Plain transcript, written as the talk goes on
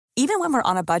Even when we're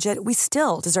on a budget, we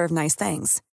still deserve nice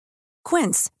things.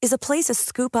 Quince is a place to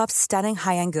scoop up stunning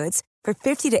high-end goods for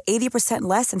 50 to 80%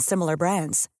 less than similar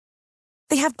brands.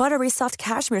 They have buttery soft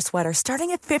cashmere sweaters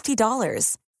starting at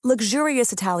 $50,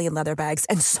 luxurious Italian leather bags,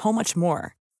 and so much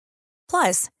more.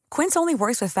 Plus, Quince only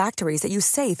works with factories that use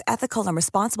safe, ethical, and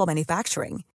responsible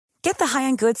manufacturing. Get the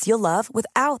high-end goods you'll love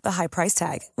without the high price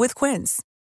tag with Quince.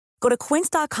 Go to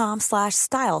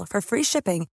quince.com/style for free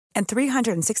shipping and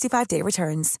 365-day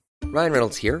returns. Ryan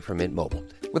Reynolds here from Mint Mobile.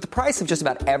 With the price of just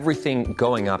about everything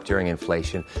going up during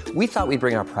inflation, we thought we'd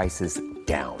bring our prices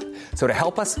down. So to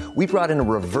help us, we brought in a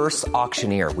reverse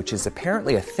auctioneer, which is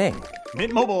apparently a thing.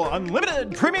 Mint Mobile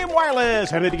Unlimited Premium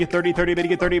Wireless. How to get 30, 30, bit to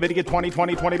get 30, bit to get 20,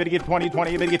 20, 20, bit to get 20,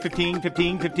 20, bit to get 15,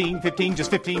 15, 15, 15, just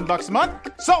 $15 a month?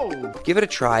 Sold! Give it a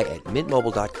try at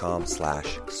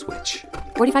mintmobile.com/switch.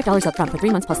 $45 up front for 3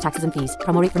 months plus taxes and fees.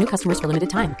 Promo rate for new customers for limited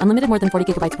time. Unlimited more than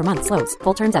 40 gigabytes per month. Slows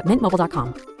full terms at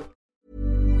mintmobile.com.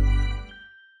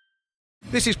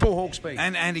 This is Paul Hawksby.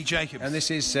 And Andy Jacobs. And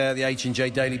this is the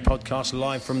H&J Daily Podcast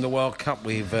live from the World Cup.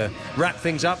 We've wrapped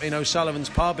things up in O'Sullivan's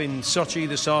Pub in Sochi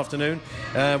this afternoon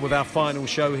with our final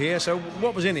show here. So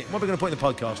what was in it? What are we going to put in the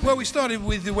podcast? Well, we started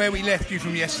with where we left you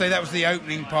from yesterday. That was the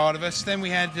opening part of us. Then we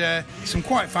had some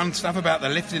quite fun stuff about the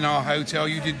lift in our hotel.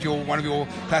 You did one of your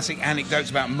classic anecdotes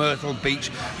about Myrtle Beach.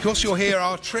 Of course, you'll hear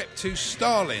our trip to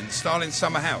Stalin's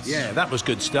summer house. Yeah, that was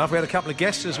good stuff. We had a couple of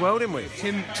guests as well, didn't we?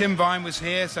 Tim Vine was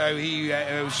here, so he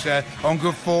was on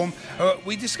good form.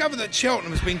 We discovered that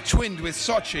Cheltenham has been twinned with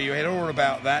Sochi. You heard all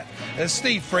about that.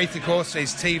 Steve Freeth, of course,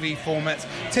 his TV formats.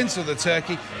 Tinsel the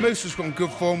Turkey. Moose was on good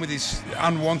form with his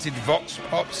unwanted Vox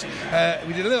Pops.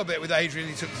 We did a little bit with Adrian.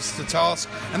 He took us to task.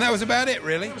 And that was about it,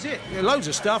 really. That was it. Yeah, loads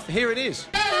of stuff. Here it is.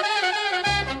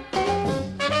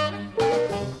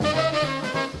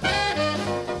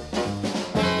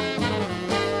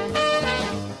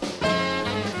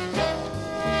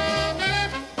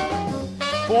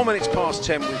 Four minutes past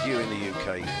 10 with you in the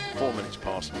UK, 4 minutes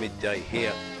past midday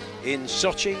here in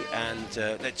Sochi, and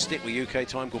let's stick with UK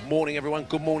time. Good morning, everyone.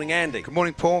 Good morning, Andy. Good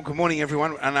morning, Paul. Good morning,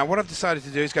 everyone. And what I've decided to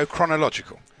do is go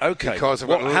chronological. Okay. Because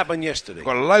what happened yesterday? I've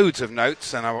got loads of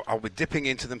notes, and I'll be dipping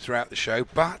into them throughout the show.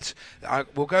 But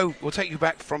we'll take you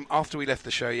back from after we left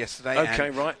the show yesterday. Okay,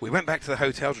 and right. We went back to the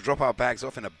hotel to drop our bags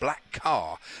off in a black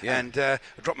car. Yeah. And I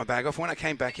dropped my bag off. When I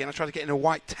came back in, I tried to get in a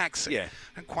white taxi. Yeah.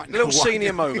 I don't quite A know little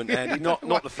senior moment, Andy. Not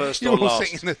the first or You're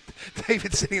last.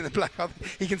 David sitting in the black car.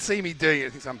 He can see me doing it. He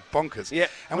thinks I'm bonkers. Yeah.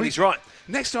 And well, he's right.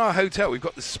 Next to our hotel, we've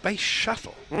got the Space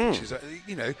Shuttle, which is,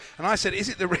 and I said, "Is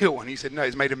it the real one?" He said, "No,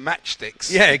 it's made of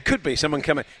matchsticks." Yeah, it could be someone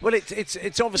coming. Well,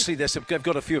 it's obviously they've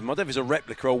got a few of them. I don't know if it's a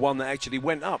replica or one that actually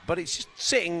went up, but it's just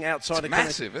sitting outside It's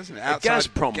massive, isn't it? A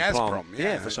Outside Gazprom plant.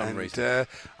 Yeah, for some reason.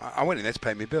 I went in there to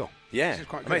pay my bill. Yeah,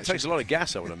 it takes a lot of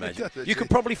gas, I would imagine. You could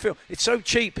probably feel it's so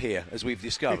cheap here, as we've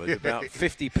discovered, about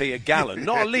 50p a gallon,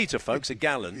 not a litre, folks, a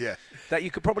gallon. Yeah. That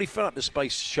you could probably fill up the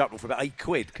Space Shuttle for about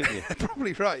 £8, couldn't you?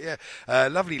 Probably right, yeah.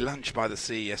 Lovely lunch by the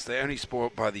sea yesterday, only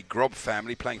spoilt by the Grob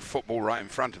family playing football right in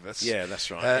front of us. Yeah,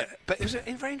 that's right. But it was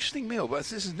a very interesting meal, but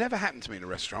this has never happened to me in a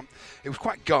restaurant. It was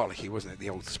quite garlicky, wasn't it? The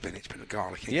old spinach, bit of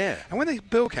garlicky. Yeah. And when the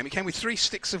bill came, it came with 3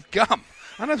 sticks of gum.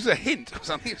 I know it was a hint or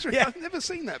something. Yeah. I've never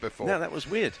seen that before. No, that was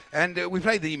weird. And we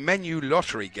played the menu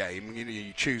lottery game.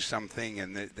 You choose something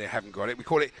and they haven't got it. We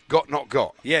call it Got Not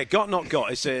Got. Yeah, Got Not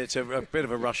Got. It's a bit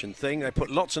of a Russian thing. They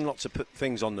put lots and lots of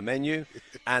things on the menu,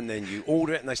 and then you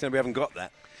order it, and they say, we haven't got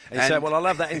that. And you say, well, I'll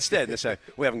have that instead. And they say,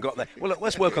 we haven't got that. Well, look,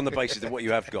 let's work on the basis of what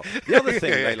you have got. The other thing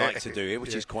they like to do here,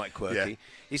 which is quite quirky,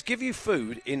 is give you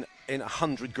food in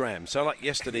 100 grams. So like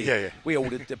yesterday, we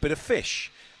ordered a bit of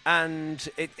fish. And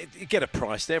you get a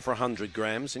price there for 100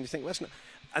 grams, and you think, well, that's not...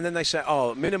 And then they say,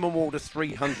 minimum order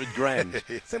 300 grams.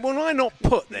 So, well, why not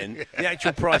put, then, the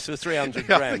actual price of 300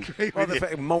 grams? Rather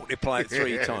than multiply it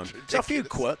 3 times. So a few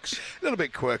quirks. A little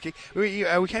bit quirky. We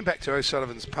came back to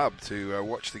O'Sullivan's Pub to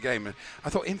watch the game, and I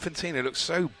thought Infantino looked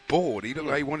so bored. He looked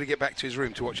like he wanted to get back to his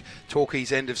room to watch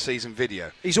Torquay's end-of-season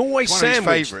video. He's always one of his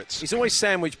sandwiched. favourites. He's always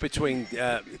sandwiched between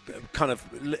kind of...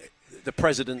 the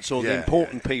presidents or the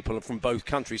important people from both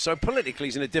countries. So politically,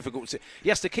 he's in a difficult... He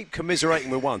has to keep commiserating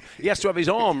with one. He has to have his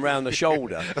arm round the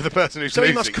shoulder of the person who's so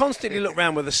losing. He must constantly look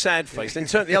round with a sad face, then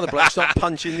turn to the other bloke and start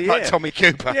punching the like air. Tommy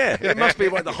Cooper. Yeah, it must be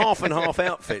like the half and half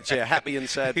outfits. Yeah, happy and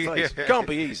sad face. Can't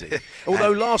be easy.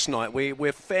 Although last night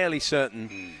we're fairly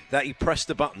certain that he pressed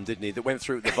the button, didn't he, that went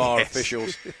through the VAR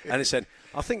officials, and it said,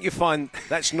 I think you find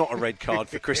that's not a red card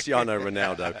for Cristiano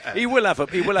Ronaldo. He will have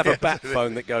a bat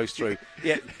phone that goes through.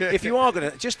 Yeah, if you are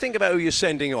going to, just think about who you're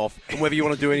sending off and whether you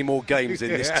want to do any more games in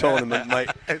this tournament, mate.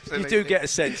 You do get a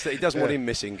sense that he doesn't want him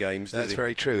missing games, does That's he?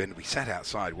 very true. And we sat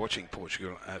outside watching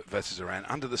Portugal versus Iran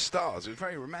under the stars. It was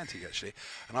very romantic, actually.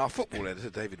 And our football editor,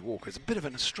 David Walker, is a bit of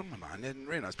an astronomer. I didn't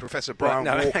realise. Professor Brian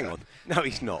No, Walker. hang on. No,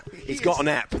 he's not. He's got an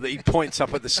app that he points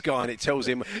up at the sky and it tells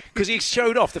him, because he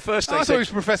showed off the first day. I thought it was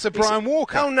Professor Brian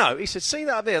Walker. Oh, no. He said, see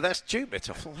that up there? That's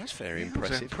Jupiter. I thought, that's very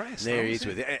impressive. Impressed. There he is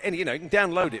with it. And, you know, you can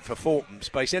download it for Thornton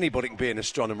Space. Anybody can be an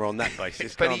astronomer on that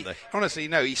basis, But can't they? honestly,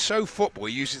 no, he's so football,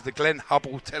 he uses the Glenn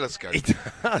Hubble telescope. He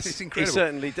does. It's incredible. He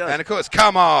certainly does. And, of course,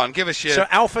 come on, give us your So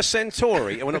Alpha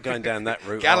Centauri. We're not going down that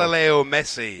route. Galileo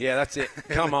Messi. Yeah, that's it.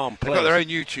 Come on, They've got their own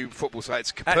please. YouTube football site.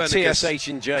 It's At Copernicus. TSH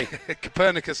and J.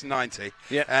 Copernicus 90.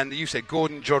 Yeah. And you said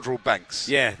Gordon Jodrell Banks.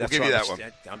 Yeah, that's we'll give right. you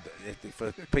that one.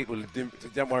 For people who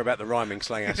don't worry about the rhyming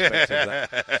slang aspect of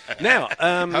that. Now,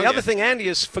 the other thing Andy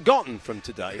has forgotten from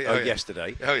today,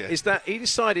 yesterday, is that he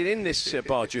decided in this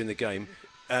bar during the game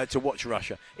to watch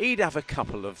Russia, he'd have a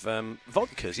couple of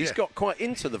vodkas. He's got quite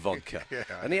into the vodka.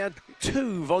 And he had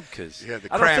 2 vodkas. Yeah,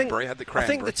 the And cranberry. I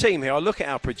think the team here, I look at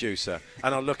our producer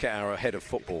and I look at our head of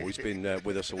football who's been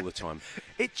with us all the time.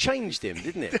 It changed him,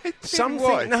 didn't it?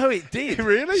 Why? No, it did.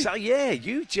 Really? So, yeah,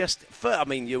 you just,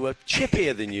 you were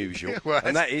chippier than usual. Well,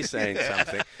 and that is saying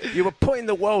something. You were putting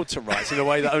the world to rights in a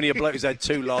way that only a bloke who's had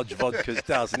 2 large vodkas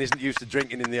does and isn't used to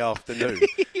drinking in the afternoon.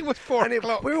 It was 4 And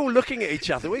o'clock. we're all looking at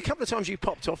each other. A couple of times you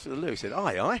popped off to the loo, said,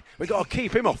 aye, we've got to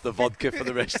keep him off the vodka for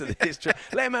the rest of this trip.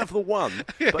 Let him have the 1,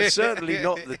 but certainly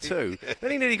not the 2.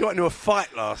 Then he nearly got into a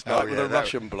fight last night with a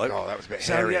Russian bloke. Oh, that was a bit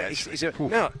hairy, actually.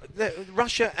 Now,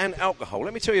 Russia and alcohol.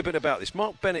 Let me tell you a bit about this.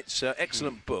 Mark Bennett's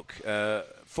excellent book,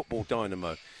 Football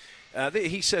Dynamo.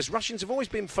 He says Russians have always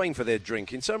been famed for their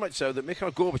drinking, so much so that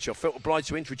Mikhail Gorbachev felt obliged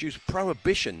to introduce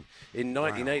prohibition in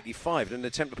 1985 in an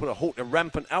attempt to put a halt to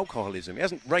rampant alcoholism. He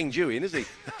hasn't reined you in, has he?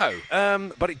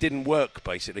 No. But it didn't work,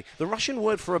 basically. The Russian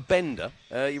word for a bender,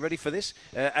 you ready for this?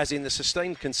 As in the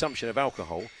sustained consumption of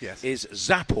alcohol, is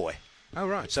zapoy. Oh,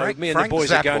 right. So me and the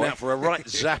boys are going out for a right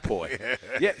zapoy.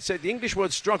 Yeah, so the English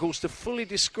word struggles to fully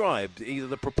describe either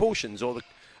the proportions or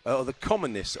the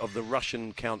commonness of the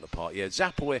Russian counterpart. Yeah,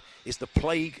 zapoy is the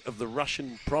plague of the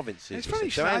Russian provinces. It's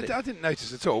funny, I didn't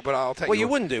notice at all, but I'll take Well, you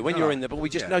wouldn't do when you're in there, but we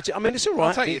just noticed. I mean, it's all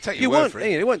right. I'll take you your word weren't, for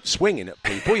it. you weren't swinging at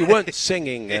people. You weren't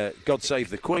singing "God Save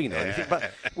the Queen" or anything.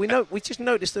 But we just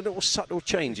noticed a little subtle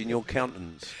change in your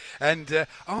countenance. And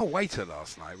our waiter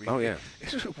last night.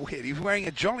 It was weird. He was wearing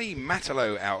a Johnny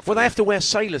Matelot outfit. Well, they have to wear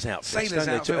sailors' outfits, Sailors'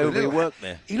 don't outfit. they, to work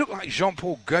there. He looked like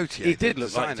Jean-Paul Gaultier. He did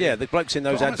look like, the blokes in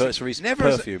those adverts for his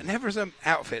perfume. Never has an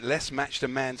outfit less matched a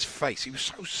man's face. He was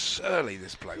so surly,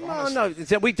 this bloke. No,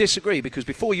 we disagree, because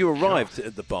before you arrived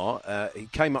at the bar, he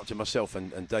came up to myself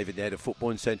and David, the head of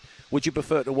football, and said, would you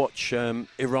prefer to watch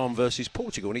Iran versus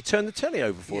Portugal? And he turned the telly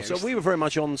over for us, so we were very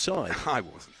much on side. I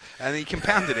wasn't. And he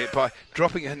compounded it by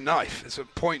dropping a knife at a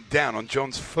point down on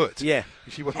John's foot. Yeah.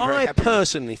 She wasn't very I happy.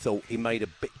 personally thought he made a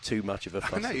bit too much of a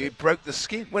fuss. No, of he it. broke the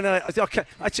skin. When I took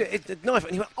the knife,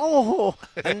 and he went, oh,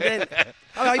 and then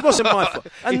it wasn't my fault.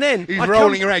 And then He's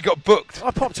rolling around, he got booked.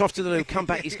 I popped off to the loo, come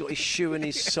back, he's got his shoe and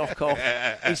his sock off.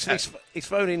 He's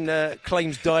phoning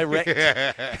Claims Direct.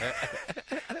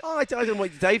 I don't know,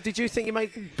 Dave, did you think you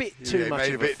made a bit too much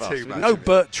of a fuss? No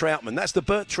Bert Troutman. That's the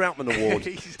Bert Troutman Award.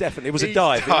 Definitely. It was a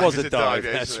dive. It was a dive.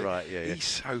 That's right, yeah. He's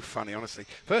so funny, honestly.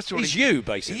 First of all, he's you,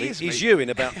 basically. He's you in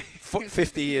about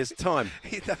 50 years' time.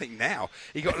 He's nothing now.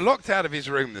 He got locked out of his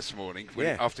room this morning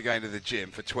after going to the gym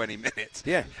for 20 minutes.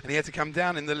 Yeah. And he had to come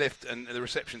down in the lift and the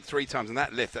reception 3 times. And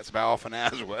that lift, that's about half an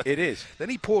hour's worth. It is. Then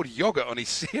he poured yogurt on his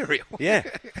cereal. Yeah.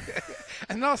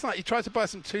 And last night he tried to buy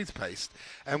some toothpaste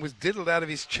and was diddled out of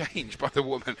his change by the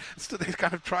woman. Stood there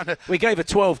kind of trying to... We gave her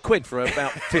 12 quid for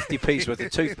about 50p worth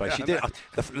of toothpaste. She did.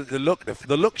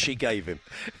 The look she gave him.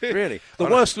 Really. The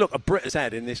worst look a Brit has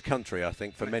had in this country, I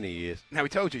think, for many years. Now, we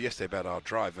told you yesterday about our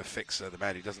driver fixer, the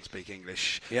man who doesn't speak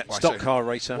English. Yeah, stock car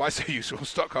racer. Why so useful?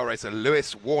 Stock car racer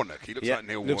Lewis Warnock. He looks like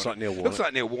Neil Warnock. Looks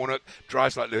like Neil Warnock,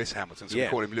 drives like Lewis Hamilton, so we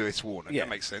call him Lewis Warnock. That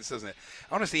makes sense, doesn't it?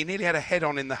 Honestly, he nearly had a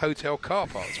head-on in the hotel car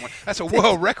park. That's a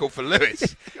world record for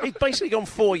Lewis. He'd basically gone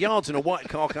 4 yards and a white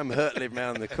car came hurtling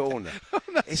round the corner.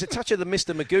 It's a touch of the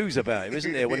Mr. Magoo's about him,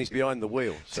 isn't there, when he's behind the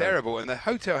wheel? So. Terrible. And the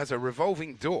hotel has a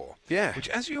revolving door. Yeah. Which,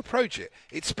 as you approach it,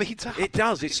 it speeds up. It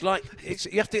does. It's like, it's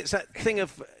that thing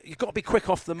of, you've got to be quick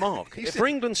off the mark. For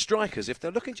England strikers, if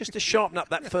they're looking just to sharpen up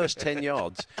that first 10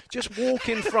 yards, just walk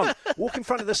in front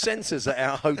of the sensors at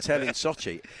our hotel in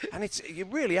Sochi. And you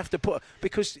really have to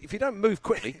because if you don't move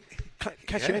quickly,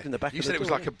 catch your head in the back You of said the it was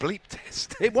door, like a bleep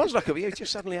test. It was like you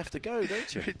just suddenly have to go,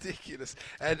 don't you? Ridiculous.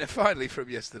 And finally, from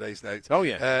yesterday's notes. Oh,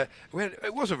 yeah.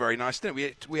 It was a very nice dinner.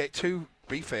 We ate two,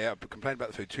 be fair, I complained about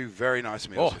the food, two very nice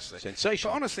meals yesterday.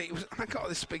 Sensational. But honestly, I got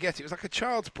this spaghetti. It was like a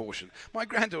child's portion. My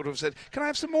granddaughter said, "Can I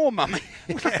have some more, Mummy?"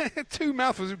 Two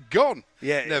mouthfuls gone.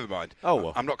 Yeah. Never mind. Oh,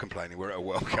 well. I'm not complaining. We're at a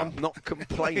World Cup. I'm not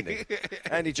complaining.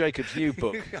 Andy Jacobs' new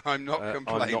book. I'm not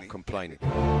complaining. I'm not complaining.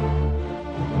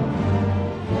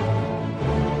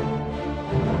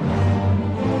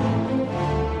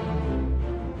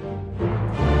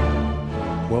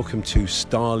 Welcome to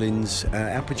Starlin's.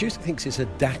 Our producer thinks it's a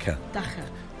Dakar.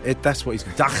 That's what it's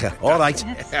Dakar. All right.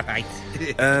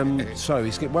 So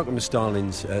welcome to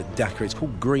Starlin's Dakar. It's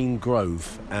called Green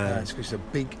Grove. It's a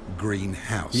big green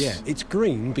house. Yeah, it's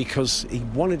green because he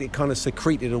wanted it kind of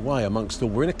secreted away amongst all.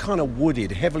 We're in a kind of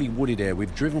heavily wooded area.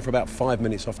 We've driven for about 5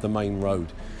 minutes off the main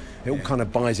road. It all kind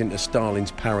of buys into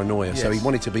Starlin's paranoia. Yes. So he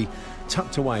wanted to be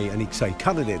tucked away, and he'd say,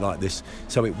 coloured it like this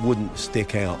so it wouldn't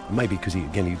stick out. Maybe because he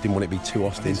didn't want it to be too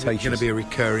ostentatious. It's going to be a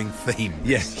recurring theme.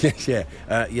 Yeah.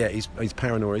 His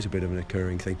paranoia is a bit of an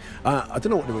recurring theme. I don't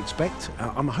know what to expect.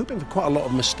 I'm hoping for quite a lot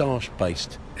of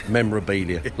moustache-based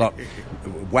memorabilia, like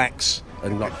wax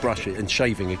and like brush and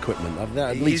shaving equipment.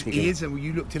 He is, and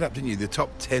you looked it up, didn't you? The top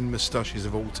 10 moustaches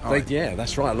of all time. Yeah,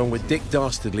 that's right, along with Dick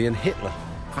Dastardly and Hitler.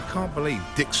 I can't believe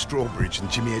Dick Strawbridge and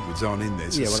Jimmy Edwards aren't in there.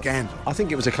 It's a scandal. I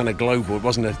think it was a kind of global, it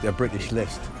wasn't a British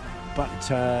list. But,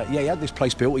 he had this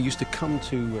place built. He used to come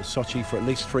to Sochi for at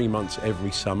least 3 months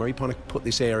every summer. He kind of put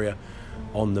this area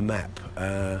on the map.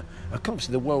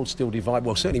 Obviously, the world's still divided.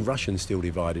 Well, certainly Russians still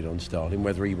divided on Stalin,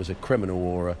 whether he was a criminal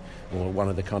or one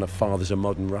of the kind of fathers of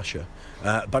modern Russia.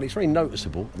 But it's very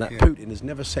noticeable that Putin has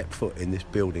never set foot in this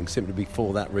building simply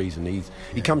for that reason.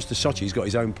 He comes to Sochi. He's got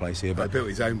his own place here. But he built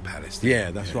his own palace.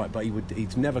 That's right. But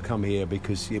he'd never come here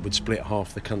because it would split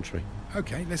half the country.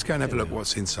 OK, let's go and have a look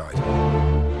what's inside.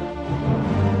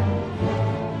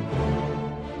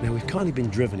 Now, we've kindly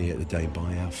been driven here today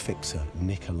by our fixer,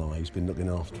 Nikolai, who's been looking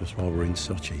after us while we're in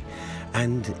Sochi.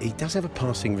 And he does have a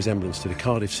passing resemblance to the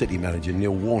Cardiff City manager,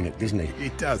 Neil Warnock, doesn't he? He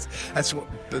does. That's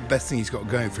the best thing he's got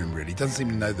going for him, really. He doesn't seem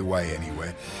to know the way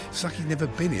anywhere. It's like he's never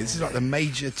been here. This is like the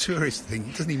major tourist thing.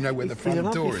 He doesn't even know where the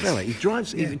front door is. Fella. He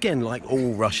drives, again, like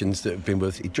all Russians that have been with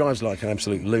us, he drives like an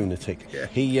absolute lunatic. Yeah.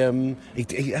 He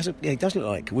does look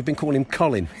like, we've been calling him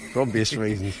Colin, for obvious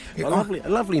reasons. A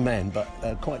lovely man, but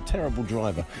quite terrible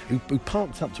driver. Who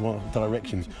parked up to our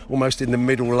directions almost in the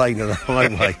middle lane of the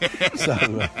highway.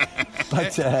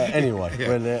 Anyway,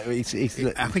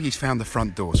 I think he's found the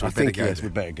front door, so we better go. Yes, we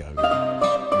better go.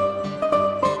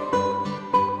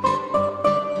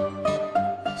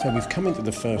 So we've come into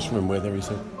the first room where there is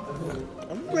a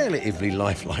relatively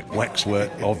lifelike waxwork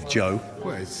of Joe.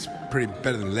 Well, it's pretty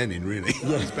better than Lenin, really.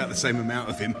 Yeah. It's about the same amount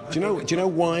of him. Do you know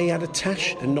why he had a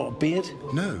tash and not a beard?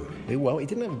 No. Well, he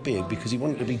didn't have a beard because he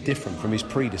wanted to be different from his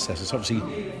predecessors. Obviously,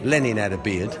 Lenin had a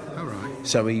beard. All right.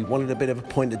 So he wanted a bit of a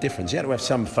point of difference. He had to have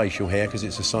some facial hair because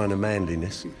it's a sign of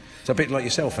manliness. It's a bit like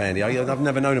yourself, Andy. I've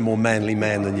never known a more manly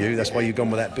man than you. That's why you've gone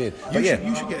with that beard. You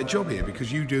should get a job here because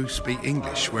you do speak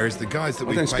English, whereas the guys that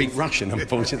I don't speak Russian,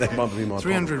 unfortunately. That might be my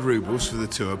 300 rubles for the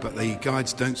tour, but the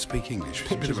guides don't speak English.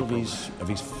 Pictures of his I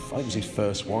think it was his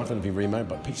first wife. I don't know if he remarried,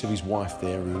 but pictures of his wife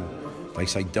there who they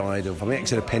say died of, I think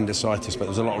it's appendicitis, but there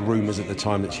was a lot of rumours at the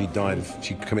time that she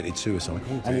committed suicide.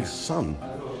 And his son,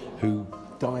 who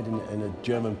died in a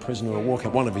German prison or a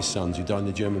walkout. One of his sons who died in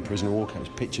the German prison or walkout. There's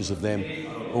pictures of them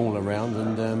all around,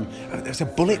 and there's a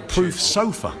bulletproof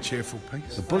sofa. Cheerful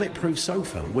piece. A bulletproof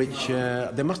sofa, which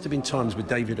there must have been times with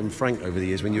David and Frank over the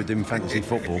years when you were doing fantasy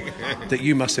football that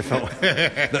you must have felt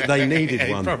that they needed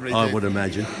one. I would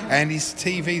imagine. And his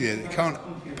TV there, it can't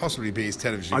possibly be his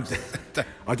television.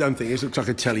 I don't think it looks like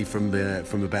a telly from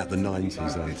about the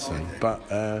 90s, I'd say. But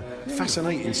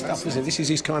fascinating stuff, isn't it?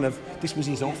 This was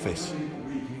his office.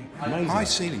 Amazing. High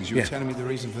ceilings, you were telling me the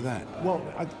reason for that. Well,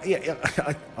 I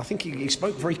think he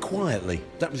spoke very quietly.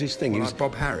 That was his thing. Well, like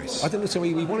Bob Harris. I don't know, so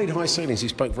he wanted high ceilings, he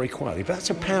spoke very quietly, but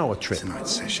that's a power trip. Tonight's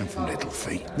session from Little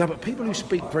Feat. No, but people who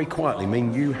speak very quietly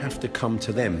mean you have to come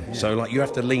to them. Yeah. So, you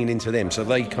have to lean into them, so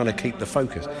they kind of keep the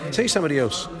focus. See somebody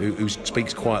else who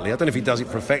speaks quietly, I don't know if he does it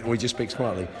for effect or he just speaks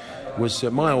quietly, was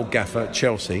my old gaffer at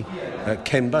Chelsea,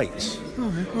 Ken Bates.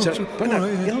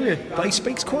 But he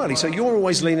speaks quietly, so you're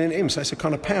always leaning into him, so it's a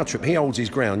kind of power trip. He holds his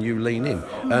ground, you lean in.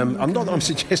 I'm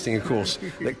suggesting, of course,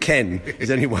 that Ken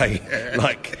is anyway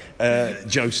like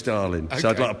Joe Stalin. Okay. So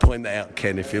I'd like to point that out,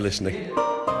 Ken, if you're listening.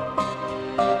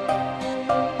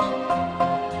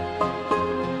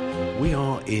 We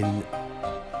are in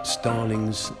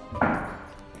Starling's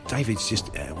David's just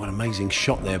what an amazing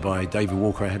shot there by David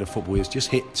Walker ahead of football. He's just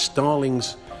hit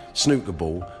Starling's snooker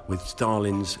ball with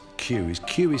Starling's cue. His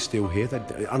cue is still here.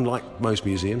 Unlike most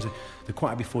museums, they're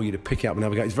quite happy for you to pick it up and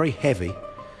have a go. It's very heavy,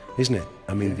 isn't it?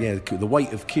 I mean, the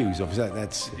weight of cues, obviously,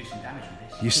 that's...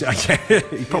 You say,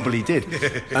 he probably did.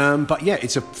 But yeah,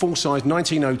 it's a full-size,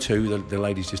 1902, the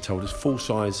ladies just told us,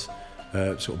 full-size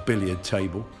sort of billiard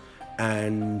table.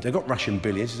 And they've got Russian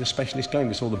billiards. It's a specialist game.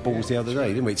 We saw the balls the other day,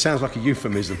 didn't we? It sounds like a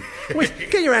euphemism.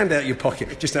 Get your hand out of your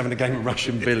pocket, just having a game of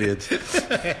Russian billiards.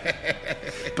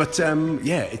 But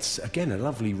it's, again, a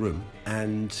lovely room.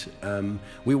 And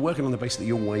we were working on the basis that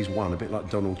he always won, a bit like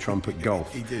Donald Trump at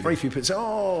golf. He did. Very few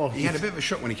people he had a bit of a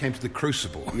shock when he came to the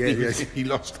Crucible. Yeah, he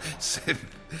lost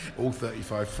all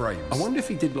 35 frames. I wonder if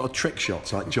he did a lot of trick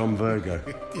shots like John Virgo.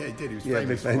 Yeah, he did. He was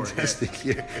famous fantastic. For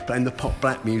it, yeah. Playing the pop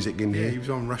black music in here. Yeah, he was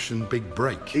on Russian Big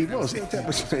Break. He was. That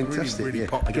was fantastic. Really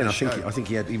popular. Again, I think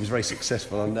he was very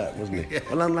successful on that, wasn't he? Yeah.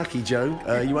 Well, unlucky, Joe.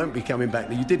 You won't be coming back.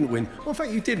 You didn't win. Well, in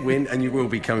fact, you did win, and you will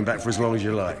be coming back for as long as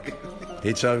you like.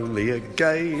 It's only a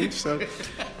game. So,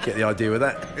 get the idea with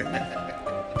that.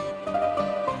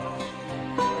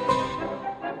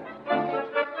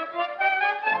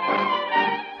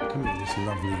 This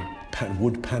lovely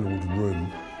wood-panelled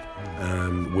room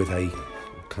with a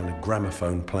kind of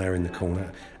gramophone player in the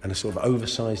corner and a sort of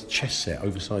oversized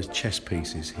chess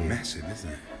pieces here. Massive,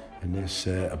 isn't it? And there's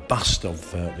a bust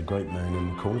of the great man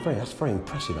in the corner. That's very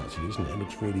impressive, actually, isn't it? It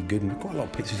looks really good, and quite a lot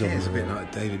of pictures of him. It's a bit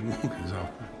like David Walker's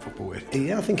football head.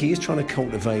 Yeah, I think he is trying to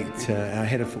cultivate, our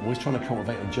head of football, he's trying to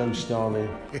cultivate a Joe Starling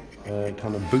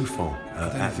kind of Buffon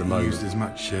at the moment. He used as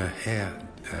much hair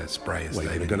spray as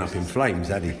David. He would have gone up in flames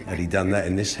had he done that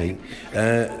in this heat.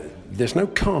 There's no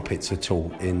carpets at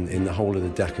all in the whole of the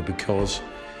Dakar because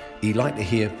he liked to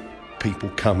hear people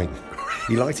coming.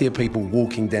 He liked to hear people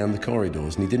walking down the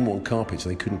corridors, and he didn't want carpets so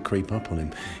they couldn't creep up on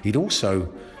him. He'd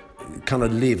also kind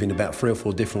of live in about 3 or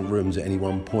 4 different rooms at any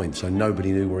one point, so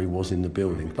nobody knew where he was in the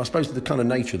building. But I suppose the kind of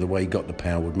nature of the way he got the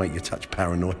power would make you a touch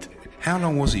paranoid. How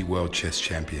long was he world chess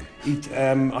champion?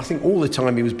 I think all the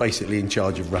time he was basically in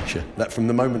charge of Russia. That from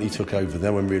the moment he took over,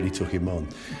 no one really took him on.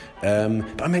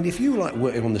 But I mean, if you were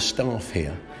working on the staff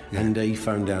here, and he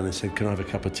phoned down and said, "Can I have a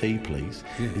cup of tea, please?"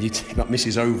 Yeah. And you take like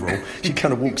Mrs. Overall, she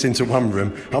kind of walks into one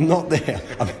room, "I'm not there,"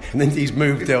 and then he's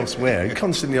moved elsewhere, and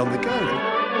constantly on the go.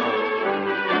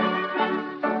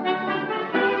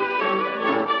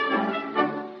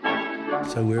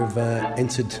 So we've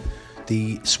entered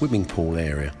the swimming pool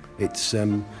area. It's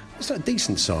a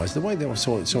decent size. The way that I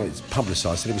saw it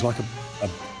publicised, it was like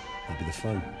maybe the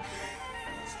phone.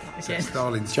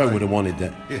 Starling's Joe would have wanted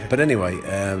that. Yeah. But anyway,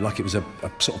 like it was a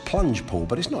sort of plunge pool,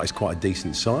 but it's not. It's quite a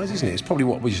decent size, isn't it? It's probably,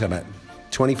 what would you say, about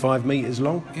 25 metres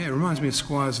long? Yeah, it reminds me of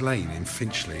Squires Lane in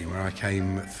Finchley, where I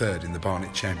came third in the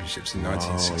Barnet Championships in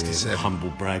 1967. Yeah, humble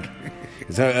brag.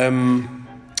 So,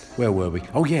 where were we?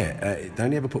 Oh yeah, they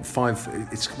only ever put 5.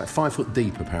 It's about 5 foot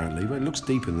deep apparently. Well, it looks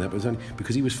deeper than that, but it was only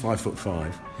because he was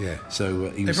 5'5". Yeah. So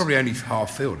they probably only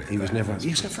half filled it. He was never. He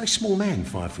was a very small man,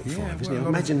 5'5". Yeah, isn't he?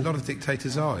 Imagine a lot of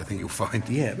dictators are. I think you'll find.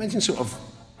 Yeah, imagine sort of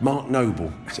Mark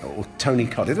Noble or Tony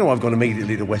Codd. I don't know why I've gone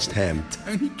immediately to West Ham.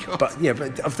 Tony Codd. But yeah,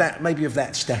 but of that, maybe of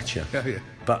that stature. Oh, yeah.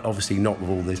 But obviously not with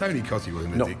all this. Tony Codd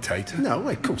wasn't a dictator. No,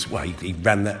 of course. Well, he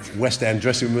ran that West Ham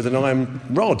dressing room with an iron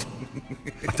rod.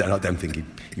 I don't think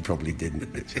he probably didn't.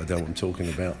 I don't know what I'm talking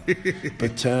about.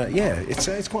 But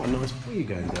it's quite a nice. Where are you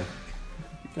going, Dave?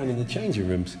 Going in the changing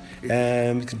rooms.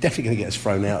 Definitely going to get us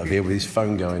thrown out of here with his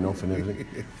phone going off and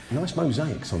everything. Nice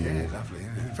mosaics on the wall. Lovely.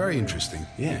 Yeah. Very interesting.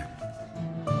 Yeah.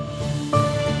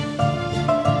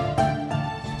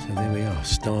 So there we are,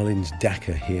 Stalin's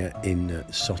Dakar here in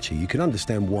Sochi. You can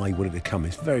understand why he wanted to come.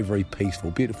 It's very, very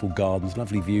peaceful, beautiful gardens,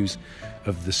 lovely views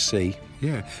of the sea.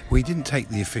 Yeah, we didn't take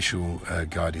the official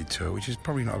guided tour, which is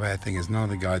probably not a bad thing, as none of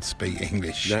the guides speak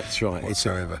English. That's right.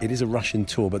 Whatsoever. It is a Russian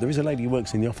tour, but there is a lady who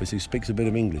works in the office who speaks a bit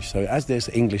of English. So as there's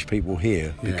English people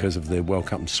here, because of the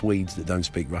welcome Swedes that don't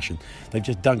speak Russian, they've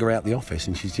just dug her out the office,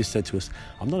 and she's just said to us,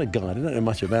 "I'm not a guide, I don't know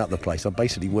much about the place. I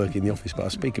basically work in the office, but I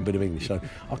speak a bit of English, so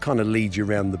I'll kind of lead you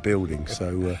around the building."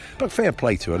 So, but fair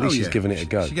play to her, at least she's given it a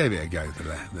go. She gave it a go,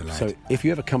 the lad. So if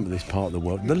you ever come to this part of the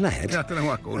world, the lad... Yeah, I don't know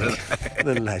what I call it.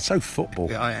 The lad, so football.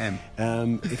 Yeah, I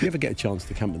am. If you ever get a chance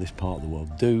to come to this part of the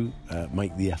world, do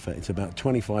make the effort. It's about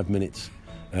 25 minutes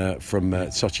from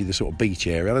Sochi, the sort of beach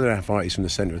area. I don't know how far it is from the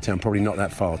centre of town. Probably not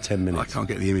that far, 10 minutes. I can't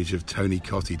get the image of Tony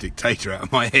Cotti, dictator, out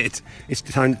of my head. It's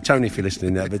Tony, if you're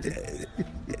listening there, but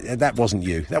that wasn't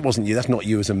you. That wasn't you. That's not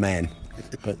you as a man.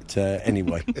 But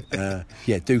anyway,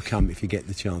 do come if you get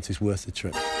the chance. It's worth the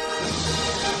trip.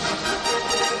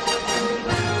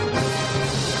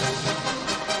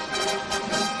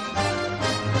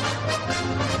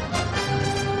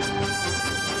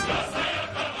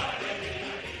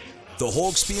 The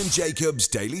Hawksbee and Jacobs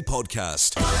Daily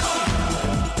Podcast.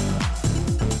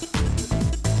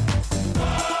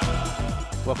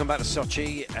 Welcome back to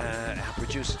Sochi. Our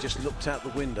producer just looked out the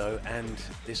window and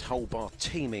this whole bar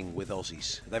teeming with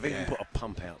Aussies. They've even put a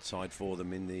pump outside for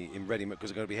them in Reading because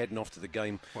they're going to be heading off to the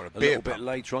game a little bit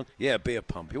later on. Yeah, a beer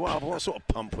pump. What sort of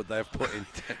pump would they have put in?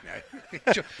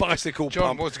 I don't know. Bicycle pump.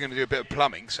 John was going to do a bit of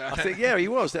plumbing. So I think, he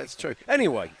was. That's true.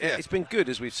 Anyway, it's been good,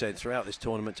 as we've said, throughout this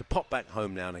tournament to pop back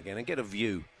home now and again and get a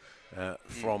view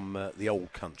from the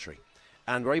old country.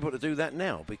 And we're able to do that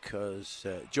now because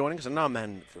joining us, another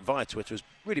man via Twitter has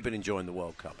really been enjoying the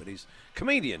World Cup. And he's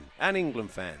comedian and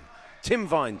England fan, Tim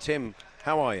Vine. Tim,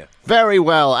 how are you? Very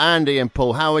well, Andy and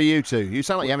Paul. How are you two? You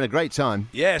sound like you're having a great time.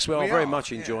 Yes, we are very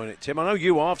much enjoying it, Tim. I know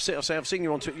you are. I've seen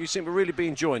you on Twitter. You seem to really be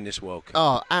enjoying this World Cup.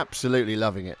 Oh, absolutely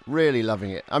loving it. Really loving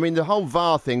it. I mean, the whole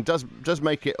VAR thing does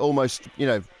make it almost,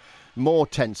 more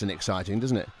tense and exciting,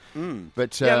 doesn't it?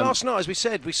 But last night, as we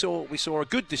said, we saw a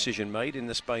good decision made in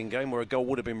the Spain game where a goal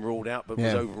would have been ruled out but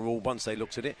was overruled once they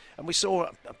looked at it, and we saw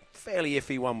a fairly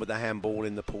iffy one with the handball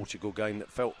in the Portugal game that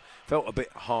felt a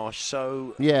bit harsh.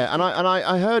 So and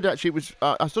I heard actually it was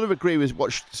I sort of agree with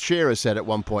what Shearer said at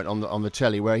one point on the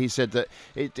telly, where he said that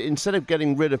instead of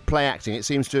getting rid of play acting, it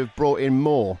seems to have brought in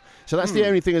more. So that's the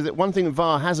only thing, is that one thing that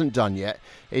VAR hasn't done yet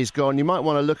is gone, you might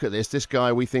want to look at this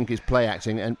guy we think is play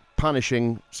acting and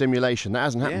punishing simulation. That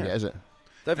hasn't happened yet, has it?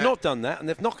 They've not done that, and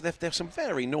there's some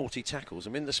very naughty tackles. I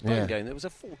mean, the Spain game, there was a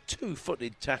full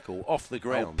 2-footed tackle off the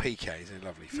ground. Oh, Piqué's a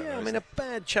lovely fellow. Yeah, I mean, a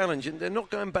bad challenge, and they're not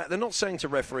going back. They're not saying to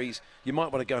referees, you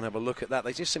might want to go and have a look at that.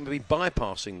 They just seem to be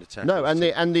bypassing the tackle. No, and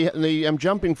the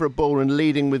jumping for a ball and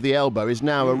leading with the elbow is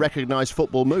now a recognised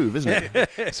football move, isn't it?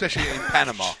 Especially in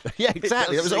Panama. Yeah,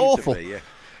 exactly. It was awful.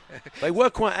 They were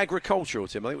quite agricultural,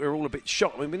 Tim. I think we were all a bit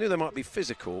shocked. I mean, we knew they might be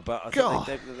physical, but I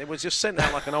think they were just sent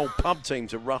out like an old pub team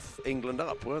to rough England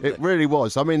up, weren't they? It really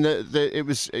was. I mean, it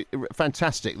was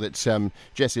fantastic that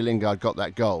Jesse Lingard got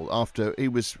that goal after he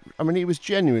was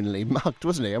genuinely mugged,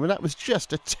 wasn't he? I mean, that was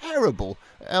just a terrible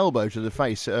elbow to the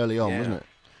face early on, wasn't it?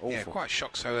 Awful. Yeah, quite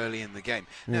shocked so early in the game.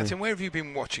 Now, Tim, where have you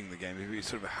been watching the game? Have you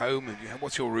sort of at home?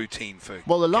 What's your routine for?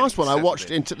 Well, the last one I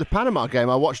watched into the Panama game,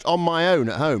 I watched on my own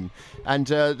at home. And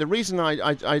the reason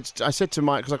I said to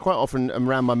because I quite often am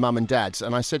around my mum and dad's,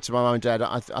 and I said to my mum and dad,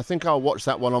 I think I'll watch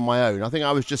that one on my own. I think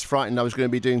I was just frightened I was going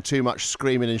to be doing too much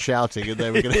screaming and shouting, and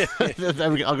I'm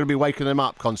going to be waking them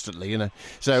up constantly,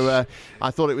 So I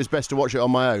thought it was best to watch it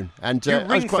on my own, and it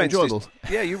was quite enjoyable.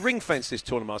 You ring-fenced this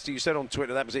tournament, Master. You said on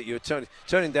Twitter that was it. You were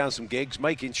turning down some gigs,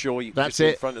 making sure you could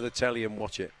sit in front of the telly and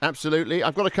watch it. Absolutely.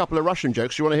 I've got a couple of Russian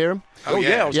jokes. You want to hear them? Oh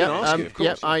yeah, I was going to ask you, of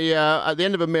course. At the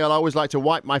end of a meal, I always like to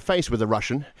wipe my face with a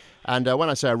Russian. And when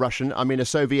I say a Russian, I mean a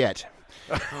Soviet.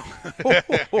 That's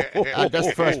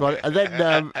the first one. And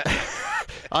then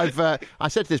I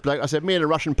said to this bloke, I said, me and a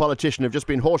Russian politician have just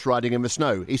been horse riding in the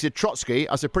snow. He said, Trotsky?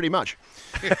 I said, pretty much.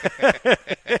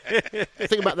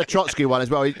 Think about the Trotsky one as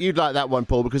well. You'd like that one,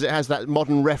 Paul, because it has that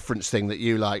modern reference thing that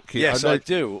you like. Yes, I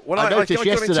do. Well, I noticed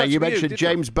yesterday you mentioned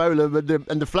James Bowler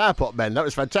and the Flower Pot Men. That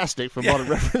was fantastic for modern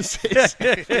references.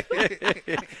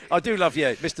 I do love,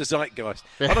 Mr. Zeitgeist.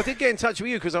 But I did get in touch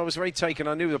with you because I was very taken.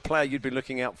 I knew the player you'd been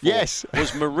looking out for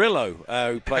was Murillo,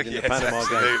 who played in the Panama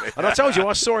game. And I told you,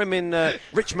 I saw him in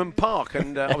Richmond Park,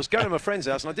 and I was going to my friend's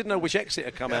house, and I didn't know which exit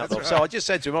had come out of. Right. So I just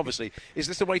said to him, obviously, is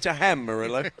this the way to Ham,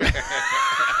 Murillo?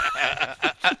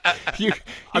 You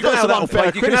got some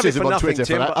unfair criticism on Twitter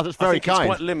for that. That's very kind.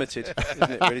 It's quite limited,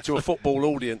 isn't it, really, to a football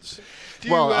audience.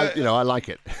 I like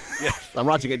it. Yeah. I'm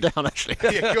writing it down, actually.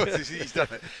 Yeah, of course, he's done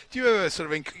it. Do you ever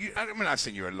sort of... I've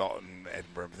seen you a lot in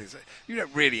Edinburgh and things. You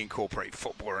don't really incorporate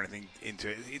football or anything into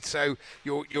it. It's so...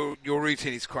 Your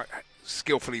routine is quite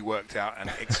skillfully worked out and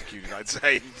executed, I'd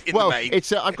say, in the main.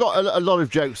 It's I've got a lot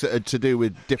of jokes that are to do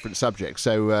with different subjects.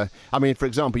 So, I mean, for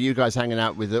example, you guys hanging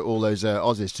out with all those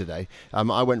Aussies today.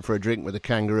 I went for a drink with a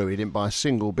kangaroo. He didn't buy a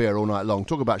single beer all night long.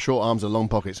 Talk about short arms and long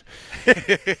pockets.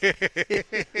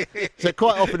 So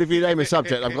quite often, if you name a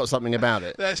subject, I've got something about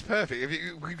it. That's perfect. If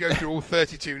you could go through all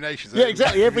 32 nations. Yeah,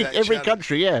 exactly. Every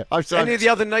country, yeah. Any of the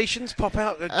other nations pop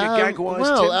out gag-wise?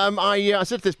 Well, I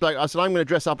said to this bloke, I said, I'm going to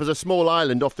dress up as a small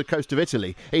island off the coast of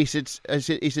Italy. He said,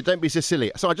 don't be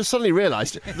Sicily. So I just suddenly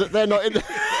realised that they're not in it.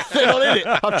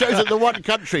 I've chosen the one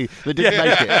country that didn't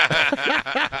make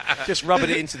it. Just rubbing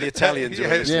it into the Italians.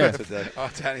 Our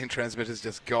Italian transmitter's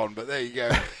just gone, but there you go.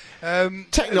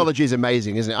 Technology is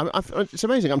amazing, isn't it? It's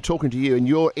amazing. I'm talking to you and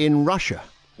you're in Russia.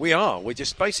 We are. We're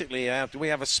just basically we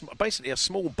have basically a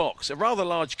small box, a rather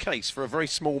large case for a very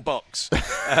small box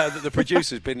that the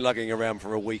producer's been lugging around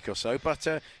for a week or so. But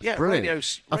yeah, radio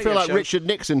I feel like show. Richard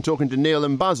Nixon talking to Neil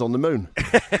and Buzz on the moon.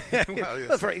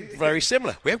 That's very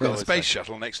similar. We have got a space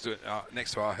shuttle next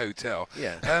to our hotel.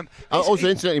 Yeah. Also,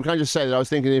 incidentally, can I just say that I was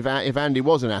thinking if Andy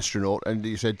was an astronaut and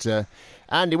you said,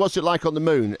 Andy, what's it like on the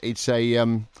moon? He'd say,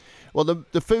 well,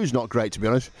 the food's not great, to be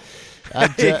honest.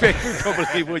 And,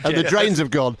 probably would, and the drains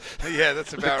have gone. Yeah,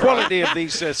 that's about the quality of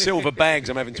these silver bags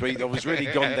I'm having to eat has really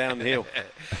gone downhill.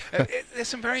 There's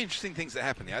some very interesting things that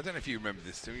happen here. I don't know if you remember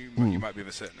this. You might be of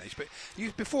a certain age, but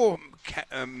before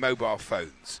mobile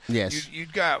phones, yes,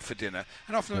 you'd go out for dinner,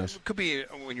 and often it could be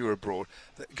when you were abroad.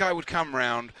 The guy would come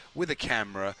round with a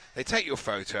camera. They take your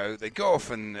photo. They go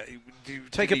off and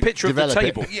take a picture of the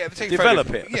table. Yeah, develop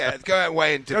it. Yeah, go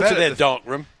away and develop. Go to their dark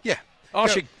room. Yeah.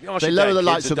 They lower the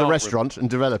lights of the restaurant and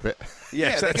develop it.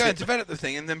 Yes, they go and develop the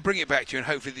thing and then bring it back to you, and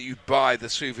hopefully that you buy the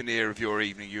souvenir of your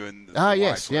evening. You and the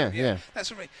wife, yeah.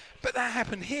 That's right. But that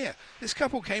happened here. This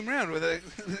couple came round with an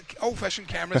old-fashioned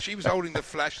camera. She was holding the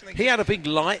flash. He had a big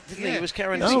light, didn't he? He was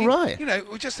carrying. Right.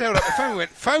 We just held up the phone. We went,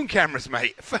 phone cameras,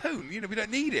 mate. Phone. We don't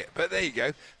need it. But there you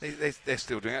go. They're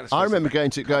still doing it. I remember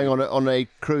going on a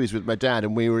cruise with my dad,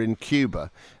 and we were in Cuba,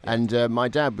 and my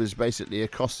dad was basically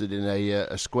accosted in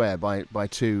a square by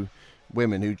two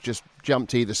women who just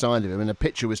jumped either side of him, and a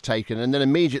picture was taken, and then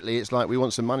immediately it's like, we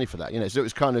want some money for that, so it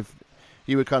was kind of,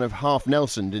 you were kind of half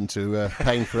Nelsoned into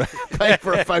paying for a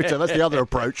photo. That's the other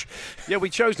approach. Yeah,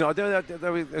 we chose not.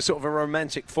 There was sort of a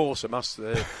romantic foursome, us,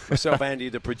 myself, Andy,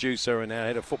 the producer, and our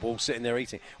head of football, sitting there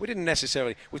eating. We didn't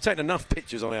necessarily. We've taken enough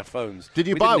pictures on our phones. Did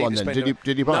you buy one then?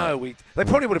 Did you buy? No, they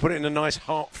probably would have put it in a nice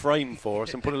heart frame for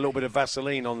us and put a little bit of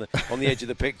Vaseline on the edge of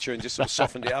the picture and just sort of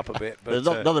softened it up a bit. But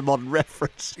another modern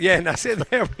reference. Yeah, and that's it.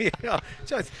 There we are.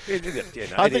 I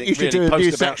think you should do a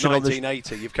new section on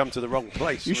 1980. You've come to the wrong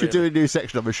place. You should do a new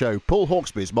section of a show. Paul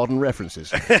Hawksby's Modern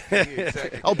References.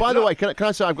 Exactly. Oh, by the way, can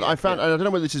I say I found, I don't know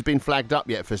whether this has been flagged up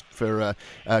yet for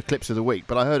clips of the week,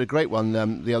 but I heard a great one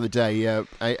the other day.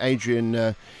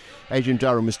 Adrian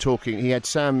Durham was talking. He had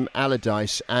Sam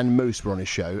Allardyce and Moose were on his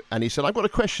show, and he said, "I've got a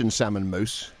question, Sam and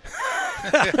Moose." Who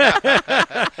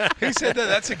said that?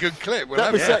 That's a good clip.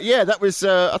 That was.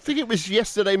 I think it was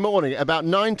yesterday morning, about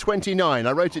 9:29.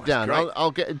 I wrote it down.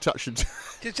 I'll get in touch and.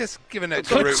 Just give a note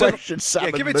to Rufus.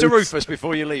 Give it to Rufus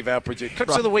before you leave, our producer.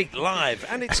 Clips of the week live,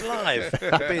 and it's live.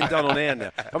 Being done on air now.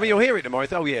 I mean, you'll hear it tomorrow.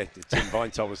 Oh, yeah, Tim Vine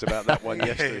told us about that one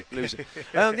yesterday. Losing.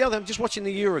 The other, I'm just watching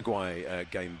the Uruguay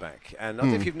game back, and I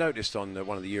don't know if you've noticed on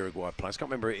one of the Uruguay players, I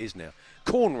can't remember who it is now,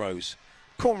 Cornrows.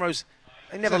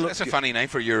 They never look. That's a funny name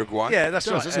for Uruguay. Yeah, that's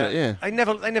right, isn't it? Yeah. They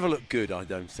never look good. I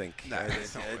don't think. No,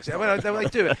 they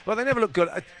do it. Well, they never look good.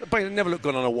 They never look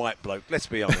good on a white bloke. Let's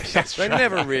be honest. They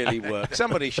never really work.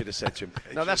 Somebody should have said to him,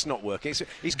 "No, that's not working."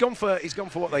 He's gone for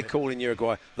what they call in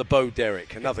Uruguay the Bo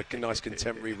Derek, another nice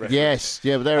contemporary reference. Yes,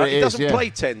 yeah, but there it is. He doesn't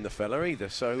play 10, the fella either.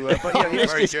 So, but yeah,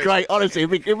 it's great. Honestly,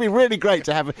 it'd be really great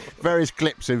to have various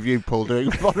clips of you, Paul, doing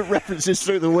modern references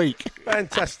through the week.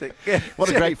 Fantastic. Yeah. What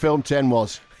a great film 10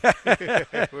 was.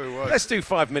 Let's do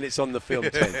 5 minutes on the film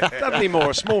 10. Dudley Moore,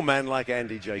 a small man like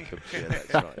Andy Jacobs. Yeah,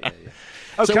 that's right. Yeah.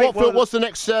 Okay, so what's the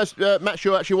next match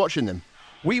you're actually watching then?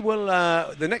 We will,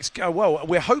 the next,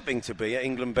 we're hoping to be at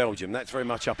England-Belgium. That's very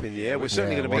much up in the air. We're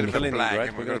certainly going to be in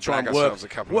Kaliningrad. We're going to try and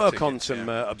work on some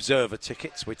observer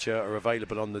tickets, which are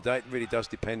available on the day. It really does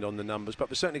depend on the numbers, but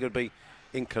we're certainly going to be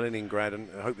in Kaliningrad and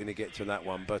hoping to get to that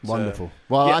one. But wonderful.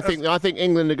 Well, yeah, I think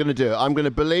England are going to do it. I'm going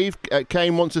to believe.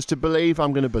 Kane wants us to believe.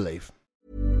 I'm going to believe.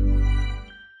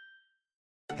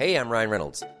 Hey, I'm Ryan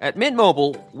Reynolds. At Mint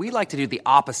Mobile, we like to do the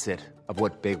opposite of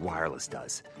what Big Wireless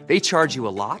does. They charge you a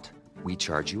lot. We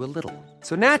charge you a little.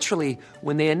 So naturally,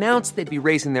 when they announced they'd be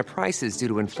raising their prices due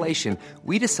to inflation,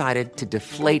 we decided to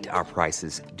deflate our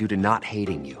prices due to not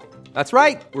hating you. That's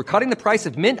right. We're cutting the price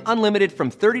of Mint Unlimited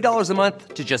from $30 a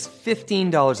month to just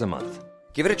 $15 a month.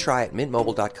 Give it a try at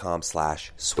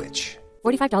mintmobile.com/switch.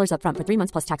 $45 up front for 3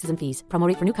 months plus taxes and fees. Promo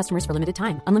rate for new customers for limited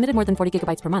time. Unlimited more than 40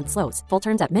 gigabytes per month. Slows full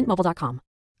terms at mintmobile.com.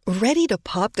 Ready to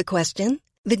pop the question?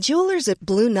 The jewelers at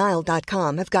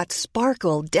BlueNile.com have got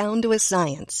sparkle down to a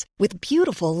science with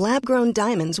beautiful lab-grown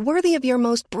diamonds worthy of your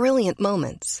most brilliant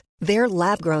moments. Their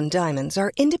lab-grown diamonds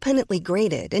are independently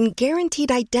graded and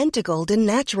guaranteed identical to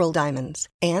natural diamonds,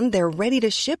 and they're ready to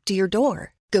ship to your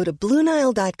door. Go to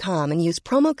BlueNile.com and use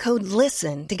promo code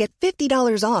LISTEN to get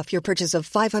 $50 off your purchase of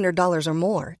 $500 or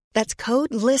more. That's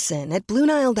code LISTEN at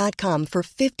BlueNile.com for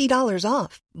 $50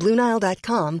 off.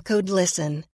 BlueNile.com, code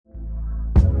LISTEN.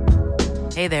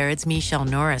 Hey there, it's Michelle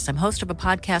Norris. I'm host of a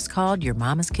podcast called Your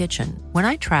Mama's Kitchen. When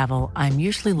I travel, I'm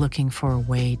usually looking for a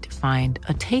way to find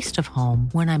a taste of home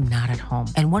when I'm not at home.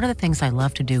 And one of the things I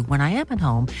love to do when I am at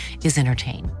home is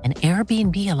entertain. And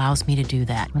Airbnb allows me to do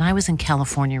that. When I was in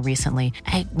California recently,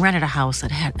 I rented a house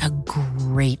that had a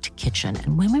great kitchen.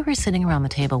 And when we were sitting around the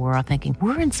table, we were all thinking,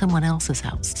 we're in someone else's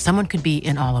house. Someone could be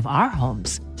in all of our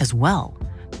homes as well.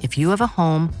 If you have a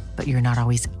home, but you're not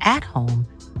always at home,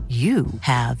 you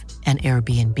have an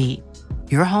Airbnb.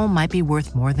 Your home might be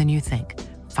worth more than you think.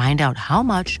 Find out how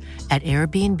much at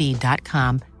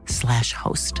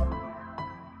airbnb.com/host.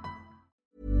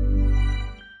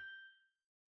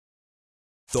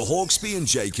 The Hawksby and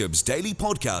Jacobs Daily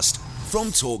Podcast from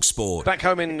TalkSport. Back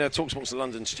home in TalkSport's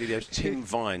London studios, Tim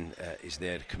Vine is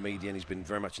there, the comedian. He's been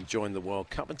very much enjoying the World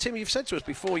Cup. And Tim, you've said to us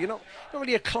before, you're not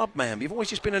really a club man, but you've always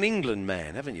just been an England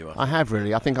man, haven't you? I have,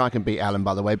 really. I think I can beat Alan,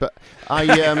 by the way, but I...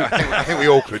 I think we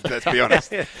all could, let's be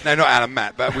honest. No, not Alan,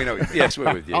 Matt, but we know. Yes,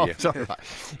 we're with you, Oh, yeah. sorry.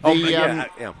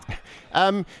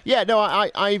 I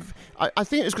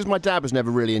think it's because my dad was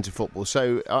never really into football,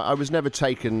 so I was never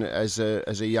taken as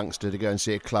a youngster to go and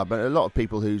see a club. And a lot of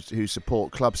people who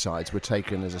support club sides were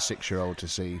taken as a 6-year-old to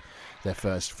see their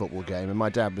first football game, and my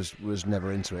dad was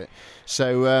never into it.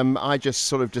 So I just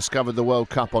sort of discovered the World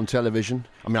Cup on television.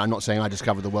 I mean, I'm not saying I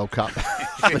discovered the World Cup.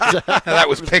 But, that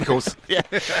was Pickles. Yeah.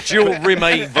 Dual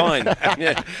remade Vine.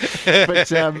 Yeah.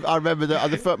 But I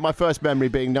remember my first memory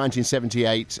being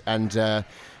 1978, and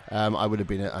I would have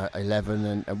been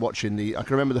 11 and watching I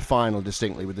can remember the final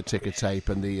distinctly with the ticker tape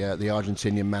and the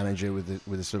Argentinian manager with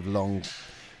the sort of long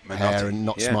hair and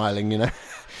not smiling, you know.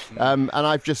 And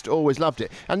I've just always loved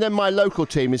it. And then my local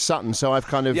team is Sutton, so I've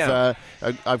kind of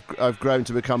I've grown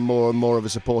to become more and more of a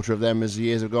supporter of them as the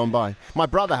years have gone by. My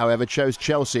brother, however, chose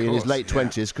Chelsea in his late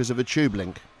 20s because of a tube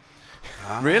link.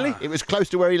 Really? It was close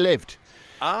to where he lived.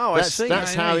 Oh, I see.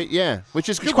 That's how which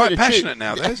is he's quite passionate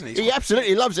now, though, isn't he? He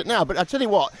absolutely loves it now. But I tell you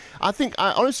what, I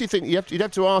honestly think you'd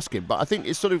have to ask him. But I think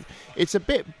it's a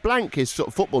bit blank, his sort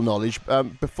of football knowledge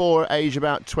before age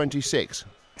about 26.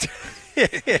 Well,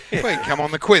 he can come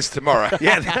on the quiz tomorrow.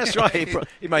 Yeah, that's right.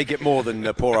 He may get more than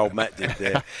poor old Matt did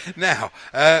there. Now,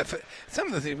 for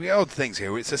some of the odd things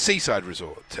here, it's a seaside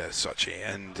resort, Sochi,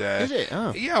 and is it?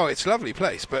 Oh. Yeah, it's a lovely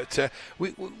place, but and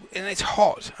it's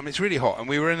hot. I mean, it's really hot. And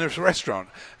we were in this restaurant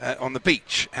on the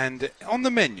beach, and on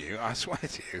the menu, I swear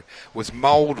to you, was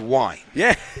mulled wine.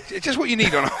 Yeah, it's just what you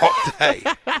need on a hot day.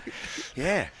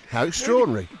 Yeah. How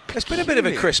extraordinary. It's been a bit of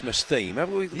a Christmas theme,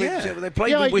 haven't we? Yeah. They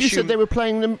played You said they were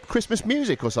playing the Christmas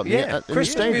music or something. Yeah, in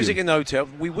Christmas the music in the hotel.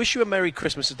 We wish you a Merry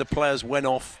Christmas as the players went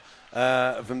off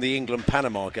from the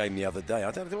England-Panama game the other day.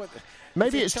 I don't know what...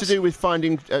 Maybe it's to do with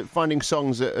finding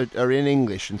songs that are in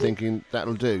English and thinking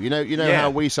that'll do. You know how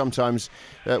we sometimes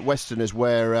Westerners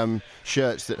wear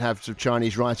shirts that have some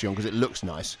Chinese writing on because it looks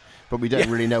nice, but we don't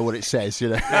really know what it says.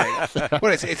 You know.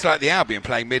 Well, it's like the Albion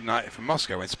playing Midnight from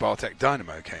Moscow when Spartak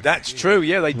Dynamo came. That's true.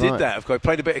 Yeah, they did that. Of course,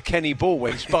 played a bit of Kenny Ball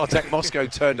when Spartak Moscow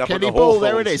turned up. Kenny at the Ball, Hawthorns.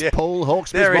 there it is. Yeah. Paul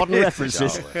Hawksby's modern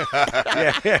references.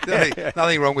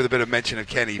 Nothing wrong with a bit of mention of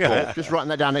Kenny Ball. Just writing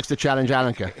that down next to Challenge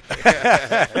Annika.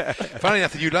 Funny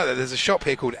enough that you like that. There's a shop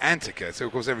here called Antica. So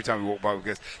of course every time we walk by, we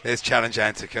go, "There's Challenge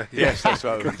Antica." Yes, that's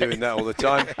right. We've been doing that all the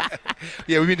time.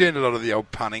 Yeah, we've been doing a lot of the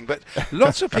old punning, but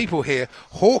lots of people here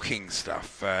hawking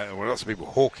stuff. Lots of people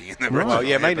hawking in the restaurant. Well,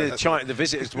 yeah, mainly the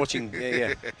visitors watching.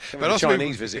 Yeah, but the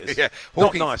Chinese visitors. Yeah,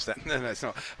 not nice. That. No, it's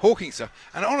not hawking stuff.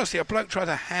 And honestly, a bloke tried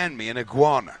to hand me an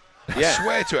iguana. Yeah. I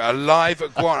swear to it, a live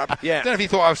iguana. Yeah. I don't know if he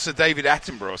thought I was Sir David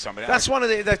Attenborough or something. That's one of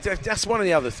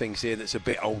the other things here that's a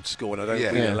bit old school, and I don't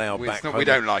really allow back. We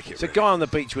don't like it. It's a guy on the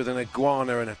beach with an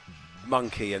iguana and a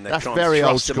monkey, and they're that's trying very to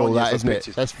old thrust school, them on that you isn't for it?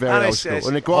 pictures. That's very old school.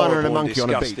 An iguana and a monkey on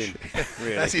a beach.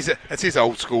 Really. That's his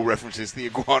old school references. The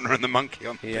iguana and the monkey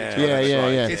on the beach.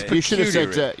 Yeah. It's you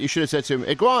should have said to him,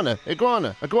 iguana.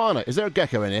 Is there a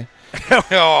gecko in here?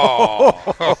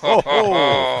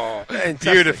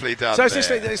 Beautifully done. So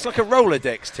it's like a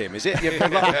Rolodex, Tim, is it? You've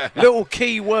got like little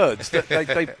key words that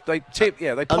they tip.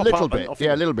 Yeah, they pop a little up bit.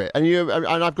 A little bit. And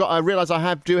I realise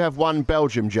I do have one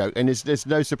Belgium joke, and there's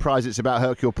no surprise it's about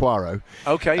Hercule Poirot.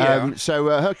 Okay, yeah. So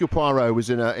Hercule Poirot was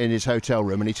in his hotel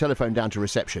room, and he telephoned down to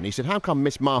reception. He said, "How come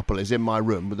Miss Marple is in my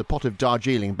room with a pot of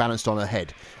Darjeeling balanced on her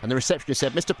head?" And the receptionist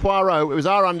said, "Mr. Poirot, it was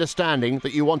our understanding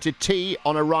that you wanted tea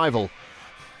on arrival."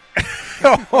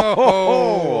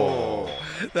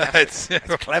 That's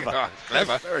clever. Clever.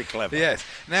 That's very clever. Yes.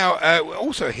 Now,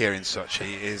 also here in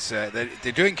Sochi is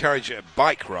they do encourage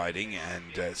bike riding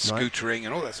and scootering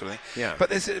and all that sort of thing. Yeah. But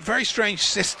there's a very strange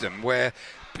system where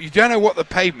you don't know what the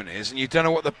pavement is, and you don't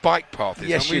know what the bike path is.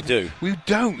 Yes, you do. We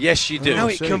don't. Yes, you do. No,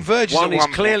 it converges. One at is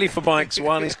one clearly point. for bikes,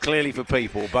 one is clearly for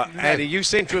people. But Andy, you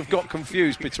seem to have got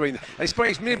confused between. It's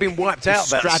maybe been wiped out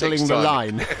about straddling 6 the times.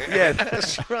 line. Yeah,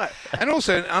 that's right. And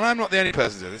also, and I'm not the only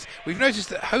person to do this, we've noticed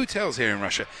that hotels here in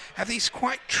Russia have these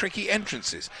quite tricky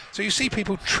entrances. So you see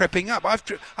people tripping up.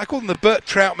 I call them the Bert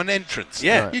Troutman entrance.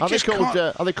 Yeah. Right.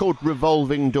 Are they called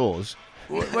revolving doors?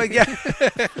 Well, yeah.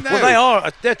 No. Well, they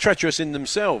are. They're treacherous in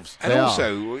themselves. And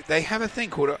also, they have a thing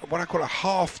called what I call a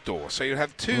half door. So you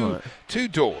have two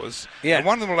doors, and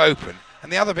one of them will open,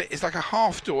 and the other bit is like a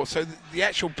half door. So the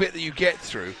actual bit that you get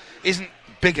through isn't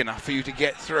big enough for you to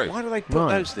get through. Why do they put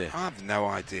those there? I have no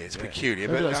idea. It's peculiar.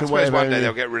 Maybe But that's I a way suppose of one day only-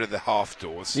 they'll get rid of the half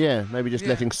doors. Yeah, maybe just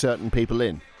letting certain people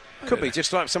in. Could be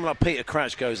just like someone like Peter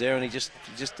Crouch goes there and he just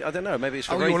I don't know. Maybe it's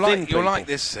for very you'll thin like, people. you'll like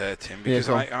this, Tim, because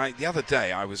go on. I the other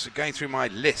day I was going through my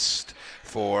list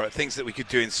for things that we could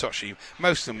do in Sochi.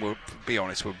 Most of them, will be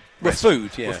honest, were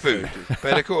food. Yeah, were food.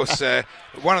 But of course,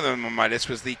 one of them on my list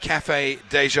was the Cafe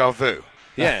Deja Vu.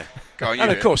 Yeah. Go on, you And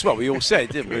do of it. course, well, we all said,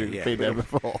 didn't we? We've been there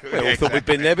before. We all thought we'd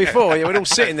been there before. Yeah, we're all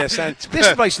sitting there saying,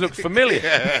 this place looked familiar.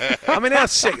 I mean, how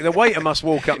sick. The waiter must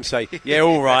walk up and say, yeah,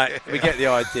 all right, we get the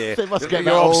idea. They must get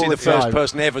You're that obviously all the the first time.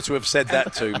 person ever to have said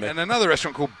that to me. And another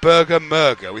restaurant called Burger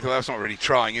Murger. We thought that's not really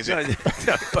trying, is it?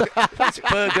 It's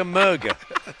Burger Murger.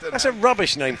 That's a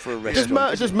rubbish name for a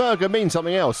restaurant. Does Murger mean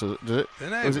something else? Does it?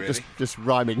 Dunno, Or is it really. just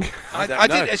rhyming? I don't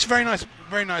know. did. It's very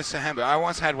nice hamburger. I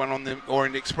once had one on the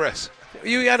Orient Express.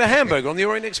 You had a hamburger on the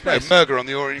Orient No, Express? burger on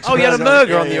the Orient Express. Oh, you had a Yeah,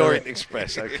 burger on yeah, the yeah. Orient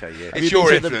Express. Okay, yeah. It's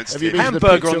your influence. have you Tim. been to the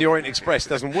Hamburger pizza- on the Orient Express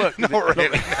doesn't work. does Not it?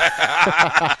 really.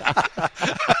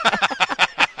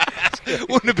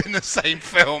 Wouldn't have been the same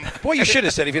film. What you should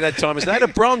have said if you'd had time is they had a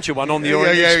brancher one on the Yeah,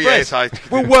 Orient yeah, Express.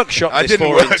 yes, We'll workshop I this didn't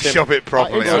for him, workshop Tim. it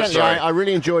properly. I'm Incidentally, sorry. I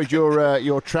really enjoyed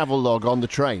your travel log on the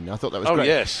train. I thought that was Oh, great.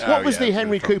 yes. What Oh, was yeah, the it's Henry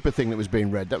really fun. Cooper thing that was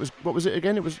being read? What was it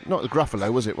again? It was not the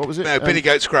Gruffalo, was it? What was it? No, Billy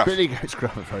Goat's Gruff. Billy Goat's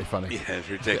Gruff. Very funny. Yeah, it's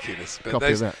ridiculous. But Copy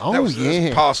of that. that Oh, was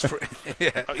yeah. past for,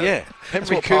 yeah. Oh, yeah. That's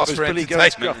Henry what passed Cooper's for Billy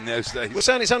Goat's entertainment Gruff. in those days. Well,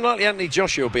 Sam, it's unlikely Anthony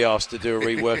Joshua will be asked to do a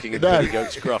reworking of No. Billy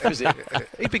Goat's Gruff, is it?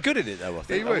 He'd be good at it, though, I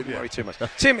think. He I would, wouldn't yeah. worry too much.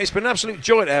 Tim, it's been an absolute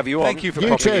joy to have you on. Thank you for You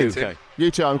popping too. in, Tim. You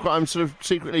too. I'm sort of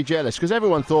secretly jealous because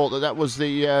everyone thought that was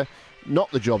the not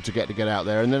the job to get out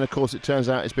there, and then of course it turns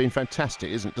out it's been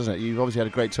fantastic, doesn't it? You've obviously had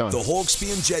a great time. The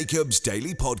Hawksby and Jacobs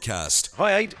Daily Podcast.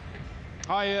 Hi, Aid.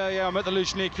 Hi, yeah, I'm at the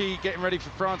Luzhniki getting ready for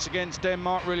France against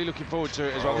Denmark. Really looking forward to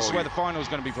it as well. This is where the final is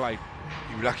going to be played.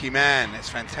 You lucky man. It's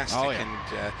fantastic. Oh, yeah.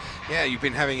 And yeah, you've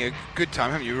been having a good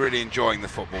time, haven't you? Really enjoying the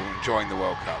football, enjoying the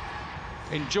World Cup.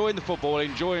 Enjoying the football,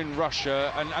 enjoying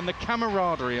Russia, and the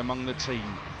camaraderie among the team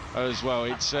as well.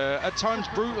 It's at times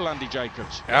brutal, Andy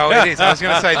Jacobs. Oh, it is. I was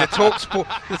going to say the TalkSport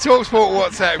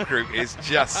WhatsApp group is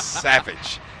just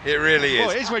savage. It really is.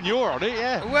 Well, it is when you're on it,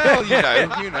 yeah. Well,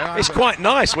 you know. It's quite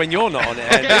nice when you're not on it,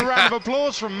 Andy. Getting a round of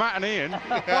applause from Matt and Ian.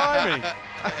 Blimey.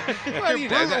 Well, you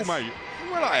know, brutal, that's- mate.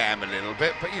 Well, I am a little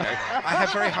bit, but you know, I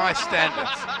have very high standards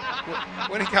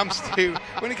when it comes to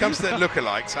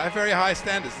lookalikes. I have very high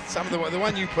standards. Some of the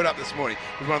one you put up this morning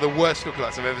was one of the worst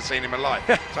lookalikes I've ever seen in my life.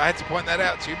 So I had to point that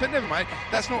out to you. But never mind.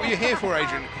 That's not what you're here for,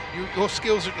 Adrian. Your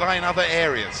skills lie in other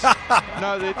areas.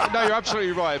 No, you're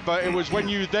absolutely right. But it was when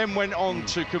you then went on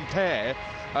to compare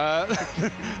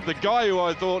the guy who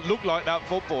I thought looked like that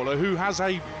footballer, who has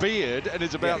a beard and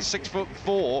is about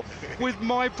 6'4", with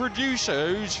my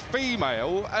producer, who's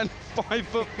female and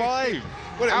 5'5".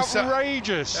 Well, it was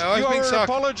outrageous! I was Your being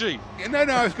apology. No,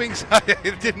 I was being. I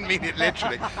didn't mean it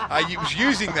literally. I was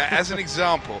using that as an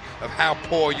example of how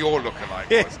poor your lookalike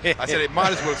was. I said it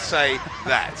might as well say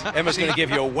that. Emma's going to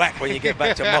give you a whack when you get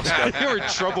back to Moscow. You're in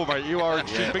trouble, mate. You are.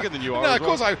 She's bigger than you are. No, as of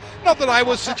well. course not that I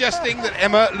was suggesting that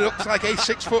Emma looks like a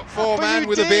 6'4" But man you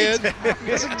with a did. beard.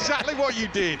 That's exactly what you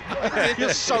did.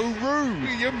 You're so rude.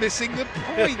 You're missing the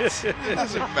point. It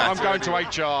doesn't matter. I'm going to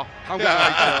HR. I'm going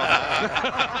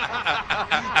to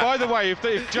HR. By the way,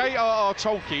 if J.R.R.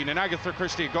 Tolkien and Agatha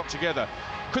Christie had got together,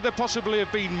 could there possibly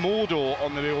have been Mordor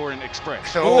on the Orient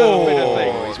Express? Oh, Bit of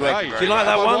thing. he's Hey, do you like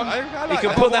that one? I You like can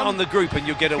that put that one. on the group and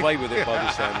you'll get away with it by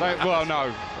this time. Well,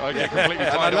 no. I get completely And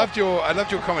I tied off.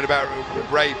 loved your comment about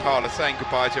Ray Parlour saying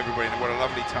goodbye to everybody and what a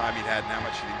lovely time he'd had and how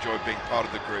much he'd enjoyed being part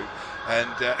of the group. And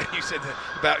you said that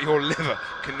about your liver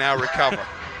can now recover.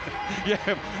 Yeah,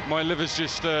 my liver's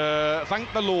just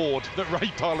thank the Lord that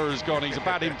Ray Parlour has gone. He's a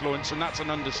bad influence, and that's an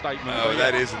understatement. Oh, But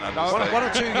that yeah. is an understatement. One or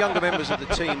two younger members of the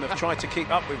team have tried to keep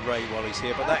up with Ray while he's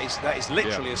here, but that is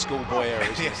literally a schoolboy error,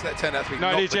 isn't it? Yes, that turned out to be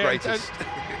No, not it is, the yeah. greatest.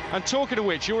 And talking of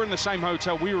which, you're in the same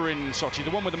hotel we were in Sochi,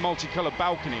 the one with the multicoloured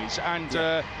balconies, and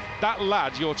that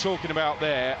lad you're talking about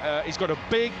there, he's got a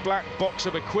big black box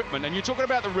of equipment, and you're talking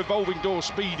about the revolving door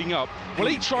speeding up. Well,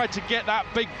 he tried to get that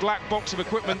big black box of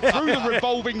equipment through the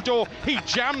revolving door. He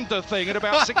jammed the thing at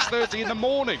about 6:30 in the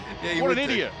morning. Yeah, what an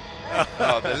idiot.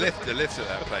 The lifts at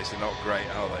that place are not great,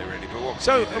 are they, really? But what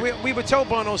so we were told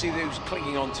by an Aussie who was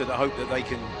clinging on to the hope that they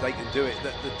can do it,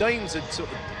 that the Danes had sort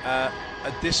of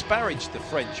had disparaged the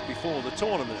French before the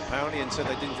tournament, apparently, and said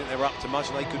they didn't think they were up to much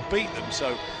and they could beat them.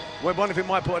 So we're wondering if it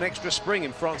might put an extra spring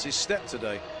in France's step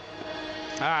today.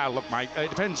 Look, mate, it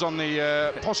depends on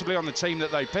the possibly on the team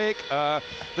that they pick.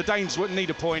 The Danes would need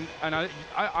a point, and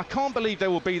I can't believe there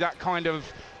will be that kind of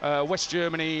West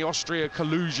Germany, Austria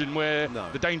collusion where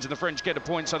the Danes and the French get a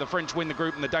point, so the French win the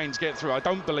group and the Danes get through. I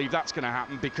don't believe that's going to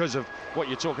happen because of what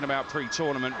you're talking about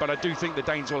pre-tournament, but I do think the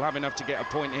Danes will have enough to get a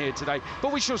point here today.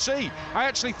 But we shall see. I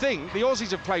actually think the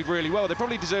Aussies have played really well. They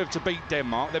probably deserve to beat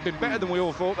Denmark. They've been better than we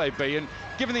all thought they'd be, and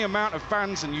given the amount of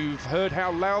fans, and you've heard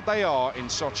how loud they are in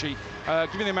Sochi,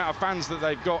 given the amount of fans that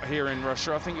they've got here in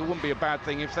Russia, I think it wouldn't be a bad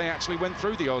thing if they actually went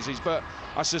through the Aussies, but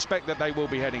I suspect that they will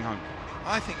be heading home.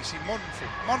 I think, you see,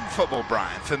 modern football,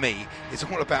 Brian, for me, is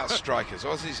all about strikers.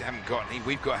 Aussies haven't got any.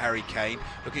 We've got Harry Kane.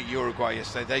 Look at Uruguay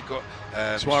yesterday. They've got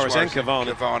Suarez and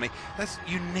Cavani.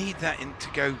 You need that to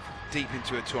go deep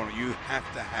into a tournament. You have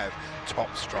to have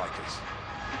top strikers.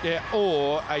 Yeah,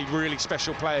 or a really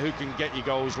special player who can get you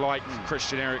goals like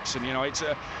Christian Eriksen. You know, it's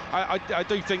I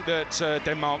do think that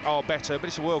Denmark are better, but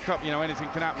it's a World Cup. You know, anything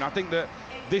can happen. I think that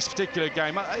this particular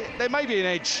game, there may be an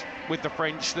edge with the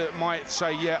French that might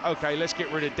say, yeah, okay, let's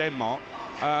get rid of Denmark.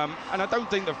 And I don't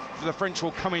think the French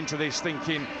will come into this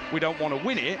thinking we don't want to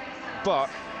win it, but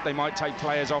they might take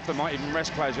players off. They might even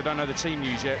rest players. We don't know the team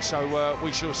news yet, so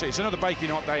we shall see. It's another baking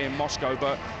hot day in Moscow,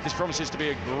 but this promises to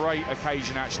be a great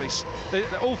occasion, actually.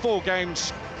 All four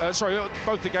games,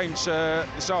 both the games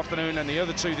this afternoon and the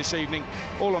other two this evening,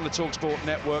 all on the TalkSport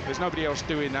network. There's nobody else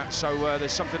doing that, so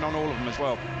there's something on all of them as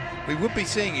well. We would be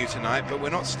seeing you tonight, but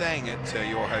we're not staying at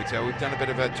your hotel. We've done a bit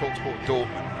of a TalkSport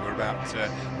Dortmund. We're about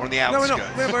on the outskirts. No, we're not.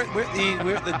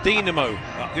 We're at the Dynamo.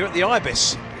 You're at the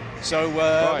Ibis. So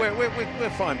we're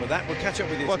fine with that. We'll catch up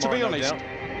with you tomorrow. Well, to be honest,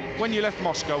 when you left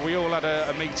Moscow, we all had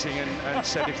a meeting and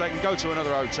said if they can go to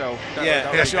another hotel.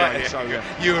 That's right. So,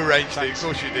 you arranged it, of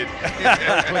course you did.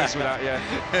 I'm pleased with that, yeah.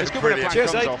 It's good when a plan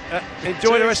Cheers, comes off.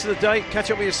 Enjoy the rest of the day.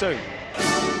 Catch up with you soon.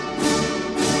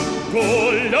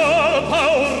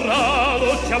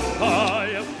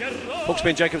 Hawksby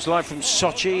and Jacobs live from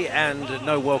Sochi, and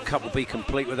no World Cup will be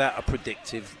complete without a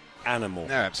predictive animal.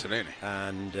 No, absolutely.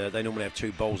 And they normally have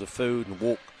two bowls of food and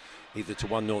walk either to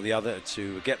one or the other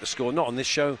to get the score. Not on this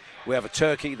show. We have a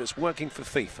turkey that's working for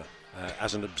FIFA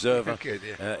as an observer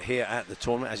here at the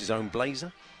tournament, as his own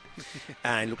blazer.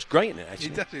 And looks great in it, actually.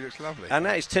 He definitely looks lovely. And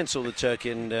that is Tinsel the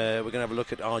turkey, and we're going to have a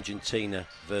look at Argentina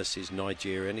versus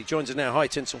Nigeria. And he joins us now. Hi,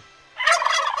 Tinsel.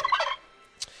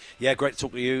 Yeah, great to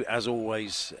talk to you, as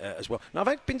always, as well. Now,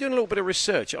 I've been doing a little bit of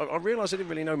research. I realised I didn't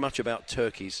really know much about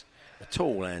turkeys at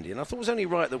all, Andy, and I thought it was only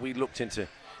right that we looked into,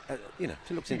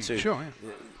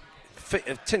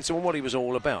 Tinsel and what he was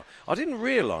all about. I didn't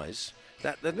realise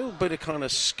that the little bit of kind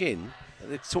of skin,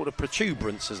 the sort of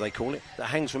protuberance, as they call it, that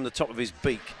hangs from the top of his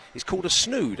beak is called a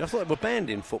snood. I thought they were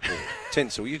banned in football.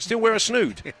 Tinsel, you still wear a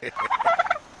snood?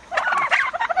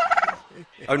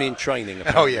 Only in training.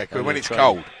 Oh, yeah, when it's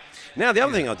cold. Now, the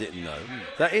other thing I didn't know,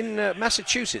 that in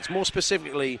Massachusetts, more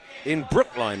specifically in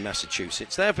Brookline,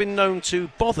 Massachusetts, they have been known to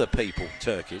bother people,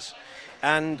 turkeys.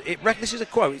 And this is a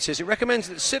quote. It says, it recommends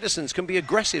that citizens can be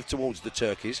aggressive towards the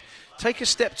turkeys, take a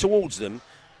step towards them,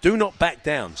 do not back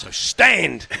down. So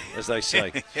stand, as they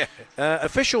say.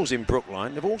 Officials in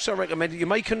Brookline have also recommended you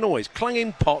make a noise,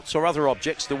 clanging pots or other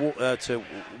objects to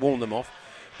warn them off,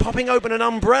 popping open an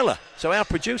umbrella. So our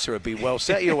producer would be well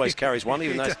set. He always carries one,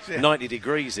 even though it's 90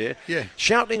 degrees here. Yeah.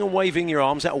 Shouting and waving your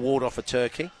arms, that'll ward off a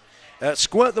turkey.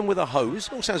 Squirt them with a hose.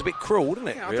 It all sounds a bit cruel, doesn't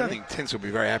it? Yeah, I don't think Tinsel will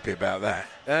be very happy about that.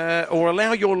 Or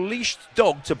allow your leashed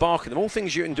dog to bark at them. All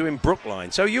things you can do in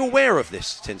Brookline. So are you aware of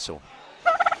this, Tinsel?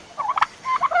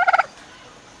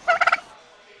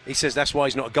 He says that's why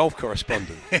he's not a golf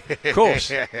correspondent. Of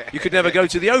course. You could never go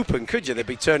to the Open, could you? They'd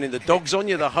be turning the dogs on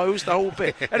you, the hose, the whole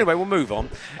bit. Anyway, we'll move on.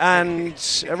 And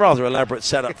a rather elaborate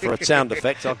setup for a sound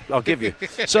effect, I'll give you.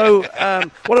 So,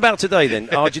 what about today then?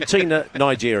 Argentina,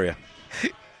 Nigeria.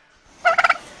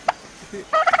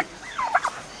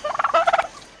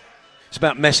 It's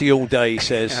about Messi all day, he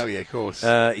says. Oh, yeah, of course.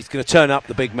 He's going to turn up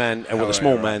the big man with a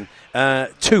small man.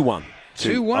 2-1.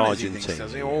 2-1 Argentina.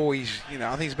 He always, I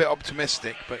think he's a bit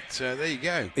optimistic, but there you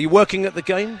go. Are you working at the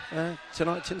game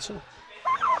tonight, Tinsel?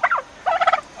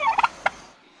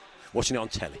 watching it on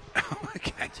telly.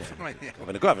 Okay. Fine, yeah. I've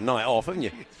got to have a night off, haven't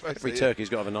you? Every turkey's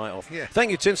got to have a night off. Yeah.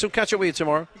 Thank you, Tinsel. Catch up with you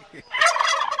tomorrow.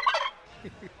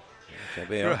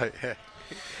 Okay, Right, yeah.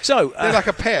 So they're like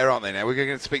a pair, aren't they? Now we're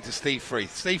going to speak to Steve Freeth.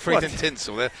 Steve Freeth and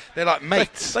Tinsel. They're like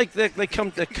mates. They're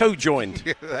co-joined.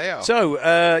 Yeah, they are. So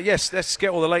yes, let's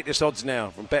get all the latest odds now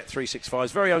from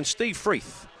Bet365's very own Steve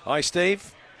Freeth. Hi,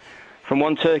 Steve. From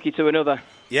one turkey to another.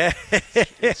 Yeah,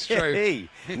 it's true.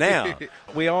 Now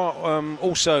we are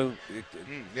also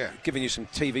yeah. giving you some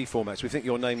TV formats. We think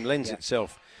your name lends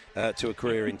itself to a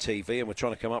career in TV, and we're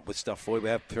trying to come up with stuff for you. We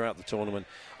have throughout the tournament.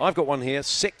 I've got one here,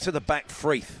 Sick to the Back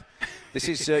Freeth. This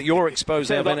is your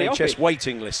expose of NHS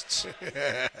waiting lists.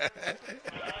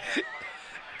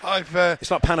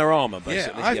 It's like Panorama,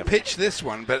 basically. Yeah, I've pitched this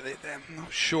one, but I'm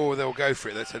not sure they'll go for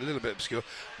it. That's a little bit obscure.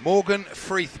 Morgan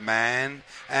Freeth, man.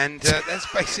 And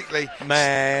that's basically...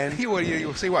 Man.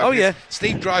 You'll see why. Oh, yeah.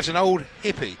 Steve drives an old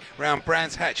hippie round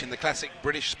Brands Hatch in the classic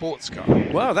British sports car.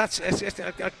 Well,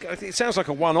 it sounds like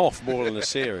a one-off more than a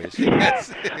series.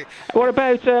 What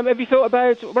about, have you thought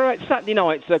about, what about Saturday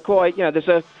nights? They're quite,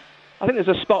 I think there's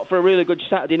a spot for a really good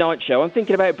Saturday night show. I'm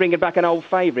thinking about bringing back an old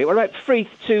favourite. What about Freeth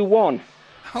 2-1?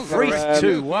 Freeth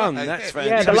 2-1, that's fantastic.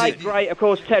 Yeah, the late great, of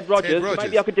course, Ted Rogers.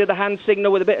 Maybe I could do the hand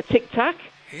signal with a bit of tic-tac.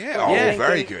 Yeah,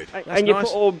 very good. And you put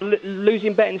all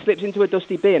losing betting slips into a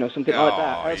dusty bin or something like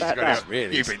that. How about that?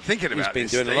 Really, you've been thinking about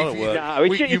He's this, been doing a lot of work. No,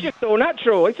 it's just all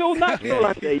natural. It's all natural,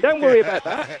 Andy. Don't worry about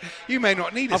that. You may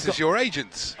not need us as your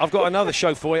agents. I've got another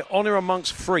show for you, Honour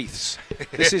Amongst Freeths.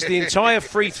 This is the entire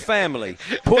Freeth family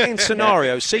put in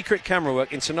scenarios, secret camera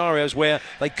work in scenarios where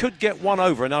they could get one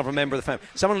over another member of the family.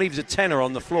 Someone leaves a tenner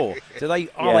on the floor. Are they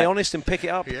honest and pick it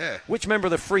up? Yeah. Which member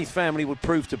of the Freeth family would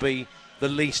prove to be the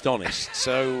least honest?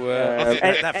 So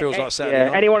that feels like Saturday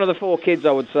night. Any one of the 4 kids,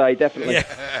 I would say, definitely.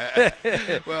 Yeah.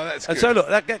 Well, that's and good. so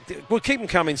look, we'll keep them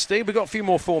coming, Steve. We've got a few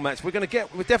more formats. We're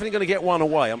definitely going to get one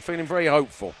away. I'm feeling very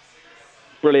hopeful.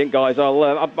 Brilliant, guys.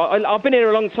 I've been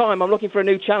here a long time. I'm looking for a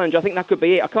new challenge. I think that could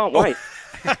be it. I can't wait.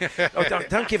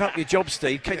 Don't give up your job,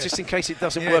 Steve, just in case it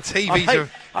doesn't work. TV's a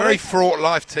very fraught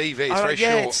life TV. It's very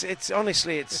short. It's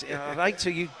honestly, I'd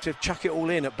hate to chuck it all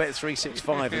in at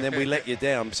Bet365 and then we let you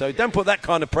down. So don't put that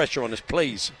kind of pressure on us,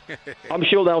 please. I'm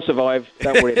sure they'll survive.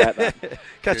 Don't worry about that.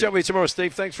 Catch up with you tomorrow,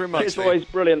 Steve. Thanks very much. Cheers, boys.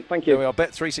 Brilliant. Thank you. There we are,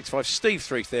 Bet365. Steve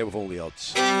Freeth there with all the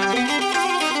odds.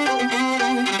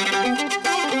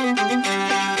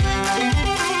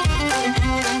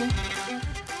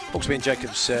 Hawksby and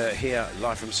Jacobs here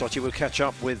live from Sochi. We'll catch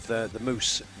up with the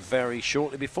Moose very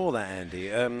shortly. Before that, Andy,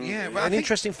 an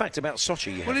interesting fact about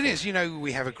Sochi. Well, it is.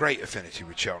 We have a great affinity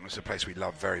with Cheltenham. It's a place we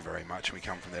love very, very much, and we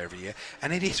come from there every year.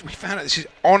 And it is. We found out this is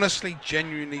honestly,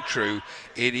 genuinely true.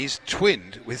 It is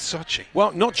twinned with Sochi.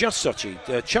 Well, not just Sochi.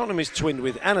 Cheltenham is twinned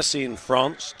with Annecy in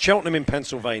France, Cheltenham in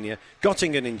Pennsylvania,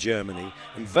 Göttingen in Germany,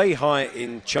 and Weihai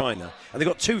in China. And they've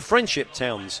got 2 friendship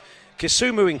towns,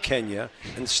 Kisumu in Kenya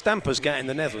and Stampersgat in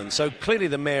the Netherlands. So clearly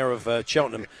the mayor of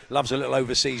Cheltenham loves a little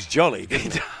overseas jolly. He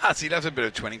does. He loves a bit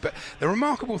of twinning. But the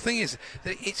remarkable thing is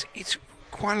that it's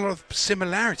quite a lot of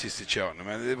similarities to Cheltenham.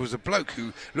 There was a bloke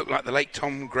who looked like the late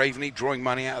Tom Graveney drawing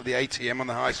money out of the ATM on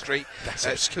the high street. That's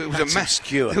obscure.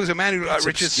 There was a man who looked like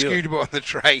Richard Scudamore on the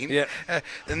train. Yeah.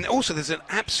 And also there's an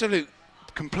absolute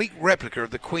complete replica of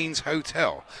the Queen's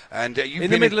Hotel, and in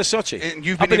the middle of Sochi.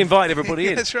 I've been inviting everybody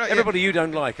in. That's right. Everybody you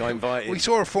don't like, I invited. We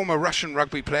saw a former Russian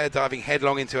rugby player diving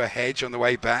headlong into a hedge on the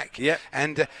way back. Yeah.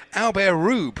 And Albert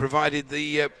Roux provided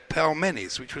the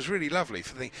pelmenis, which was really lovely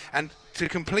for the. And to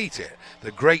complete it,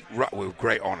 the great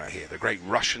honour here, the great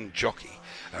Russian jockey.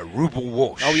 Rubel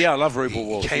Walsh. Oh, yeah, I love Rubel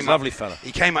Walsh. He's a lovely fella.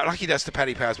 He came up, like he does to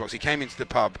Paddy Power's box, he came into the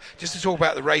pub just to talk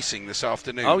about the racing this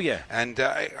afternoon. Oh, yeah. And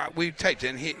we taped it.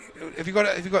 And have you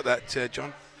got that,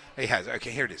 John? He has.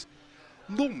 Okay, here it is.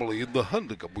 Normally in the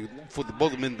handicap we look for the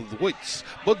bottom end of the weights,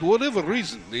 but whatever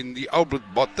reason in the Albert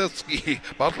Bartletsky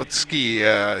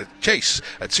chase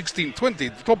at 16:20, the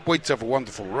top weights have a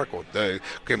wonderful record.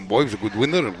 Ken Boy's a good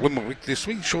winner, and Limerick this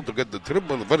week sure to get the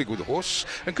trip on a very good horse.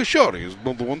 And Kashari is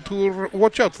another one to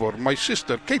watch out for. My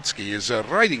sister Katesky is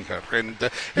riding her, and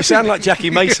you sound like Jackie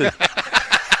Mason.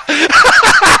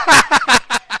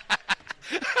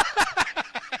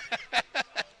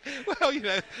 Well,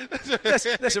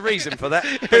 there's a reason for that.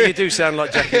 But you do sound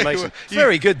like Jackie Mason.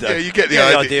 Very good, though. Yeah, you get the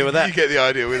idea with that. You get the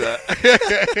idea with that.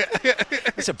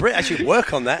 It's a Brit. I should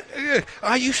work on that. Yeah.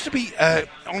 I used to be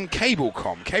on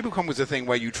Cablecom. Cablecom was a thing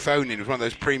where you'd phone in. It was one of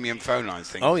those premium phone lines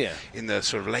things. Oh, yeah. In the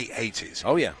sort of late 80s.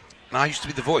 Oh, yeah. And I used to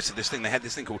be the voice of this thing. They had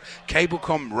this thing called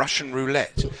Cablecom Russian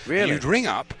Roulette. Really? And you'd ring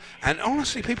up, and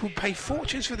honestly, people would pay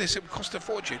fortunes for this. It would cost a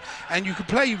fortune. And you could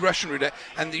play Russian Roulette,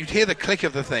 and you'd hear the click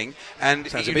of the thing. And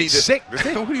Sounds you'd a bit sick,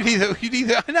 doesn't it?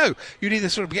 you'd either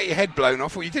sort of get your head blown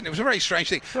off, or you didn't. It was a very strange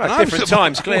thing. Right, and different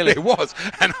times, clearly. It was.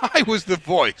 And I was the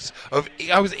voice of...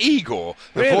 I was Igor,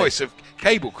 the Really? voice of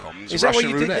Cablecom's Is that what Russian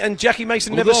you did? Roulette. And Jackie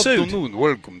Mason Good never sued? afternoon.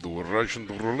 Welcome to Russian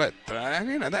Roulette.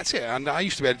 And, that's it. And I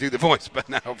used to be able to do the voice, but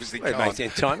now obviously Well, can't. it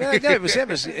made time. I thought it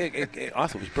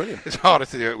was brilliant. It's harder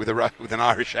to do it with an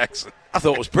Irish accent. I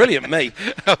thought it was brilliant, me.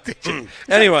 Oh, did you?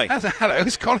 Anyway. Hello,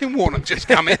 it's Colin Warnock just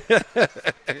come in.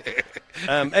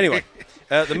 Anyway,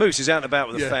 the Moose is out and about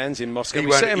with the fans in Moscow. He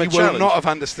We set him a will challenge. not have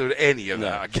understood any of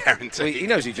that, I guarantee. He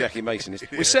knows who Jackie Mason is.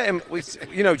 We set him.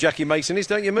 You know who Jackie Mason is,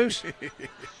 don't you, Moose?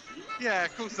 Yeah,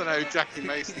 of course I know who Jackie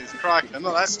Mason is. Crikey, I'm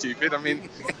not that stupid. I mean,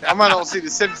 I might not see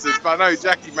The Simpsons, but I know who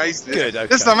Jackie Mason is. Good, okay.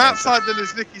 Listen, I'm outside the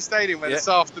Luzhniki Stadium this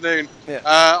afternoon. Yeah.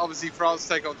 Obviously, France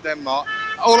take on Denmark.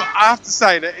 All I have to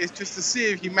say that it's just a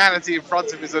sea of humanity in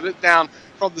front of me as I look down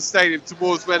from the stadium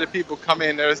towards where the people come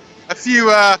in. There's a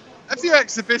few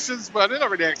exhibitions. Well, they're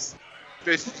not really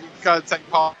exhibitions. You can go and take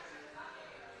part.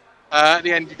 At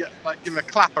the end, you get given a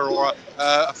clapper or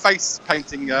a face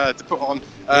painting to put on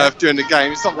during the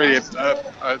game. It's not really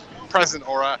a present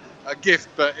or a gift,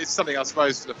 but it's something, I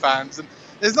suppose, for the fans. And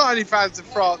there's not only fans of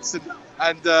France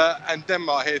and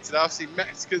Denmark here today. I've seen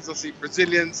Mexicans, I've seen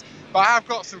Brazilians, but I have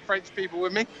got some French people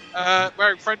with me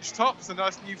wearing French tops, a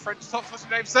nice new French tops. What's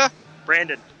your name, sir?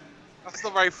 Brandon. That's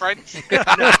not very French. Not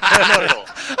at all.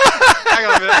 Hang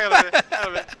on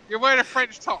a minute. You're wearing a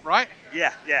French top, right?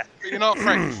 Yeah. But you're not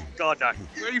French. God, no.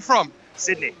 Where are you from?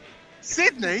 Sydney.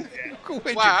 Sydney? Yeah.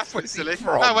 Wow, that's pretty silly.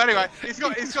 No, well, anyway, he's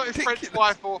got his French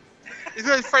wife or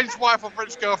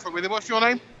French girlfriend with him. What's your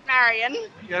name? Marion.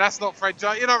 Yeah, that's not French.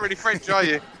 You're not really French, are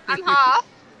you? I'm half.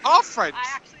 Half French?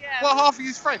 I actually am. What half of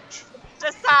you's French?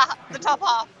 Just the top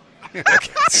half.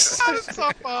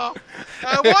 Top half.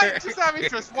 Why, just out of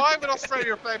interest, why would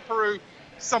Australia play Peru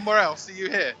somewhere else? Are you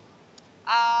here?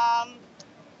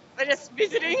 We're just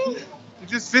visiting. You're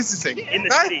just visiting? In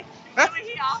the city. We're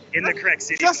here. In the correct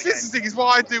city. Just visiting is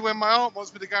what I do when my aunt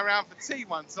wants me to go around for tea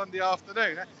one Sunday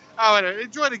afternoon. Oh, anyway,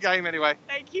 enjoy the game anyway.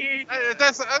 Thank you.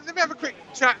 Let me have a quick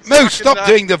chat. Moose, stop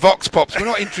doing the Vox Pops. We're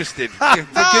not interested. For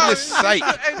goodness sake.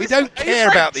 We don't care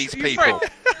about these people.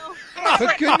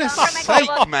 For goodness sake,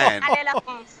 man.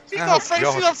 She's not French.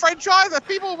 She's not French either.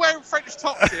 People wearing French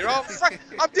tops here aren't French.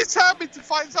 I'm determined to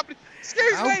find somebody.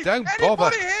 Excuse me. Don't anybody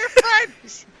bother. here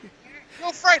French?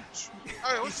 You're French.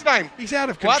 Oh, what's your name? He's out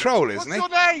of control, isn't he?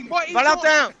 What's your name?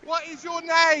 Valentin. What is your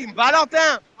name?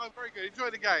 Valentin. Oh, very good.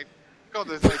 Enjoy the game. God,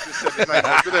 they just said his name.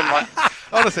 But never mind.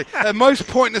 Honestly, the most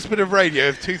pointless bit of radio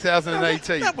of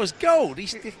 2018. That was gold. I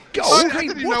didn't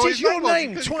even know What what is his your name was.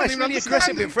 name? Couldn't Twice. even Really understand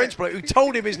aggressive it. in French bloke who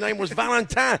told him his name was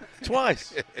Valentin.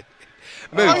 Twice.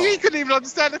 Oh, he couldn't even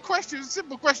understand the question. It's a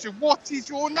simple question. What is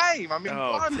your name? I mean,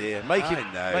 Oh dear, making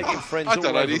friends I all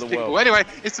don't know over these the people. world. Anyway,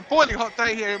 it's a boiling hot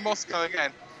day here in Moscow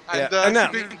again. And And it's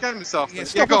a big game this afternoon.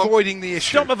 Stop avoiding the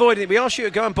issue. Stop avoiding it. We asked you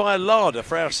to go and buy a larder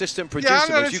for our assistant producer. I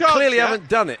know the you chance, clearly yeah. haven't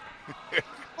done it.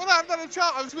 Well, no, I've done a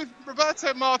chart. I was with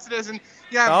Roberto Martinez and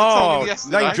told him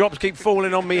yesterday. Name drops keep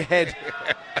falling on me head.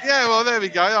 Yeah, well, there we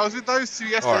go. I was with those two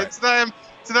yesterday. Right.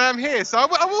 Today I'm here. So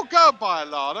I will go and buy a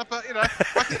larder, but,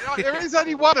 there is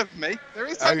only one of me. There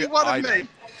is only one of me.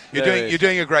 You're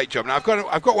doing a great job. Now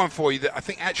I've got one for you that I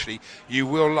think actually you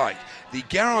will like. The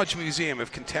Garage Museum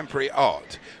of Contemporary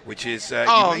Art, which is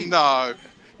No,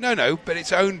 but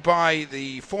it's owned by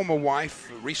the former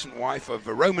recent wife of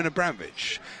Roman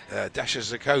Abramovich, Dasha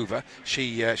Zakova.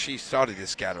 She started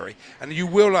this gallery, and you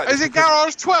will like. Is it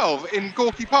Garage 12 in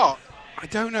Gorky Park? I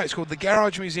don't know. It's called the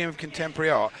Garage Museum of Contemporary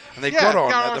Art, and they've Yeah, got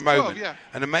on Garage at the moment 12,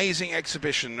 an amazing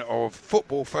exhibition of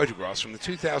football photographs from the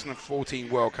 2014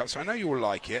 World Cup. So I know you will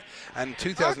like it. And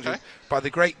 2002 by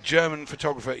the great German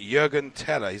photographer Jürgen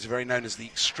Teller. He's very known as the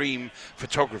extreme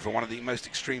photographer, one of the most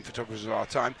extreme photographers of our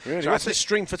time. Really? So What's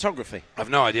extreme photography?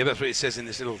 I've no idea. That's what it says in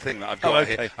this little thing that I've got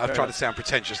here. I've Fair tried to sound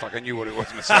pretentious, like I knew what it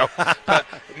was myself. But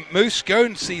Moose, go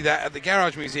and see that at the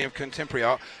Garage Museum of Contemporary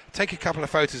Art. Take a couple of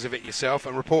photos of it yourself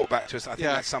and report back to us. I think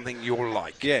that's something you'll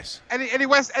like. Yes. Any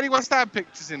West Ham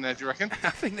pictures in there? Do you reckon? I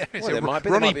think there is. Well, there might be.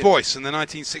 Ronnie Boyce in the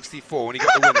 1964 when he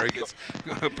got the winner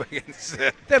against.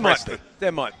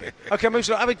 There might be. Okay, Moose,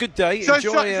 have a good day. So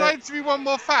Enjoy. should I interview one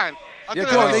more fan? Go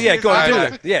on. Do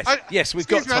it. Yes, we've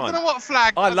got Excuse me, time. I don't know what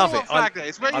flag. I love it. Flag that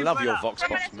is. Where I you love from? your Vox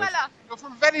Pops. Moose. You're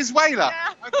from Venezuela.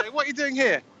 Okay, what are you doing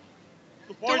here?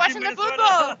 Watching the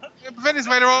football.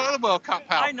 Venezuela are on the World Cup,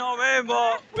 pal. I know, man,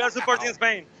 but we are supporting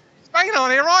Spain. Spain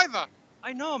aren't here either.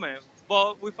 I know, man,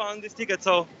 but we found this ticket,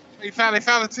 so They found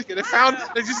a ticket.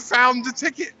 They just found a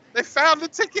ticket. They found a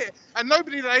ticket, and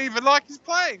nobody they even like is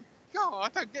playing. God, I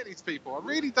don't get these people. I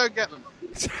really don't get them.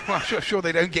 Well, I'm sure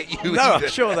they don't get you. No, either.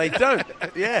 I'm sure they don't.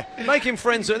 Yeah, making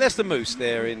friends. That's the Moose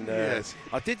there. Yes.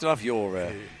 I did love your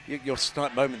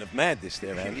moment of madness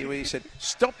there, Andy, where you said,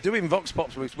 "Stop doing Vox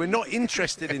Pops, Moose. We're not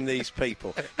interested in these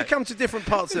people. You come to different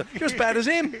parts of. You're as bad as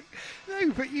him." No,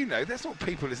 but that's what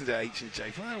people listen to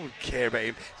H&J for. I don't care about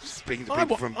him speaking to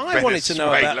people from I wanted to know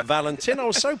Venezuela. about Valentin. I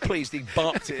was so pleased he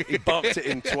barked it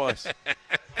in twice.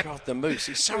 God, the Moose.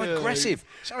 He's so aggressive.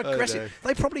 So aggressive.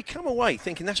 They probably come away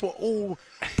thinking that's what all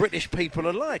British people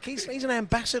are like. He's an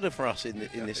ambassador for us in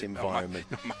this environment.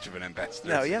 Not much of an ambassador.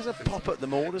 No, he has a pop at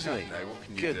them all, doesn't he? No, what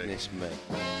can you do? Goodness me.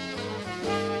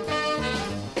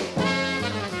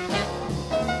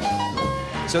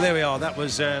 So there we are. That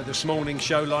was this morning's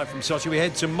show live from Sochi. We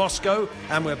head to Moscow,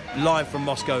 and we're live from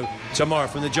Moscow tomorrow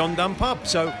from the John Dunn pub.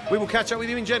 So we will catch up with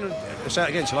you in general. Say it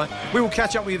again, shall I? We will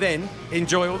catch up with you then.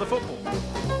 Enjoy all the football.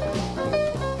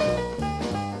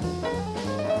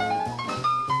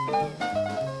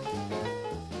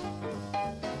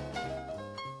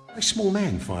 A small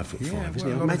man, 5'5", isn't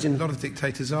he? Imagine a lot of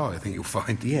dictators are. I think you'll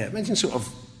find. Yeah, imagine sort of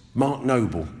Mark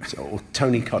Noble or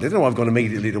Tony Codd. I don't know why I've gone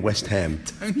immediately to West Ham.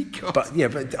 Tony Codd. But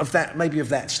of that, maybe of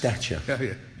that stature. Oh,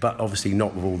 yeah. But obviously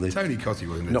not with all the. Tony Codd, he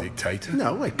wasn't a dictator.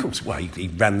 No, well, of course. Well, he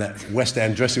ran that West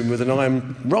Ham dressing room with an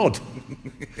iron rod.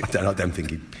 I don't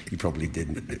think he probably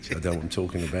didn't. I don't know what I'm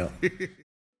talking about.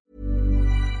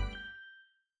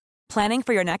 Planning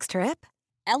for your next trip?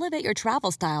 Elevate your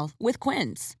travel style with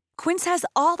Quince. Quince has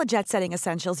all the jet-setting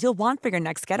essentials you'll want for your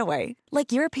next getaway,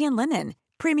 like European linen,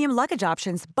 premium luggage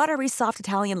options, buttery soft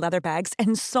Italian leather bags,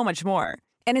 and so much more.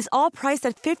 And is all priced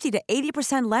at 50 to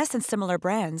 80% less than similar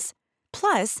brands.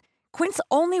 Plus, Quince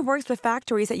only works with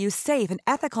factories that use safe and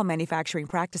ethical manufacturing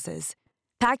practices.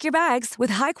 Pack your bags with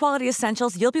high-quality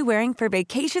essentials you'll be wearing for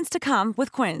vacations to come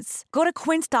with Quince. Go to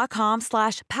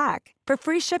quince.com/pack for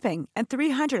free shipping and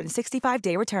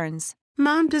 365-day returns.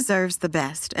 Mom deserves the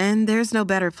best, and there's no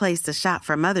better place to shop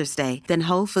for Mother's Day than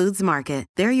Whole Foods Market.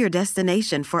 They're your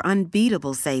destination for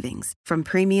unbeatable savings, from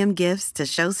premium gifts to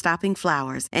show-stopping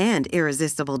flowers and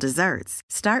irresistible desserts.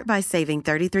 Start by saving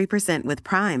 33% with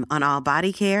Prime on all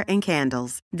body care and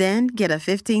candles. Then get a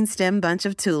 15-stem bunch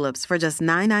of tulips for just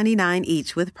 $9.99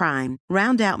 each with Prime.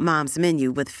 Round out Mom's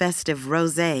menu with festive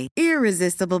rosé,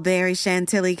 irresistible berry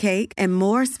chantilly cake, and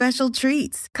more special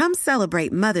treats. Come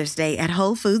celebrate Mother's Day at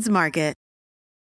Whole Foods Market.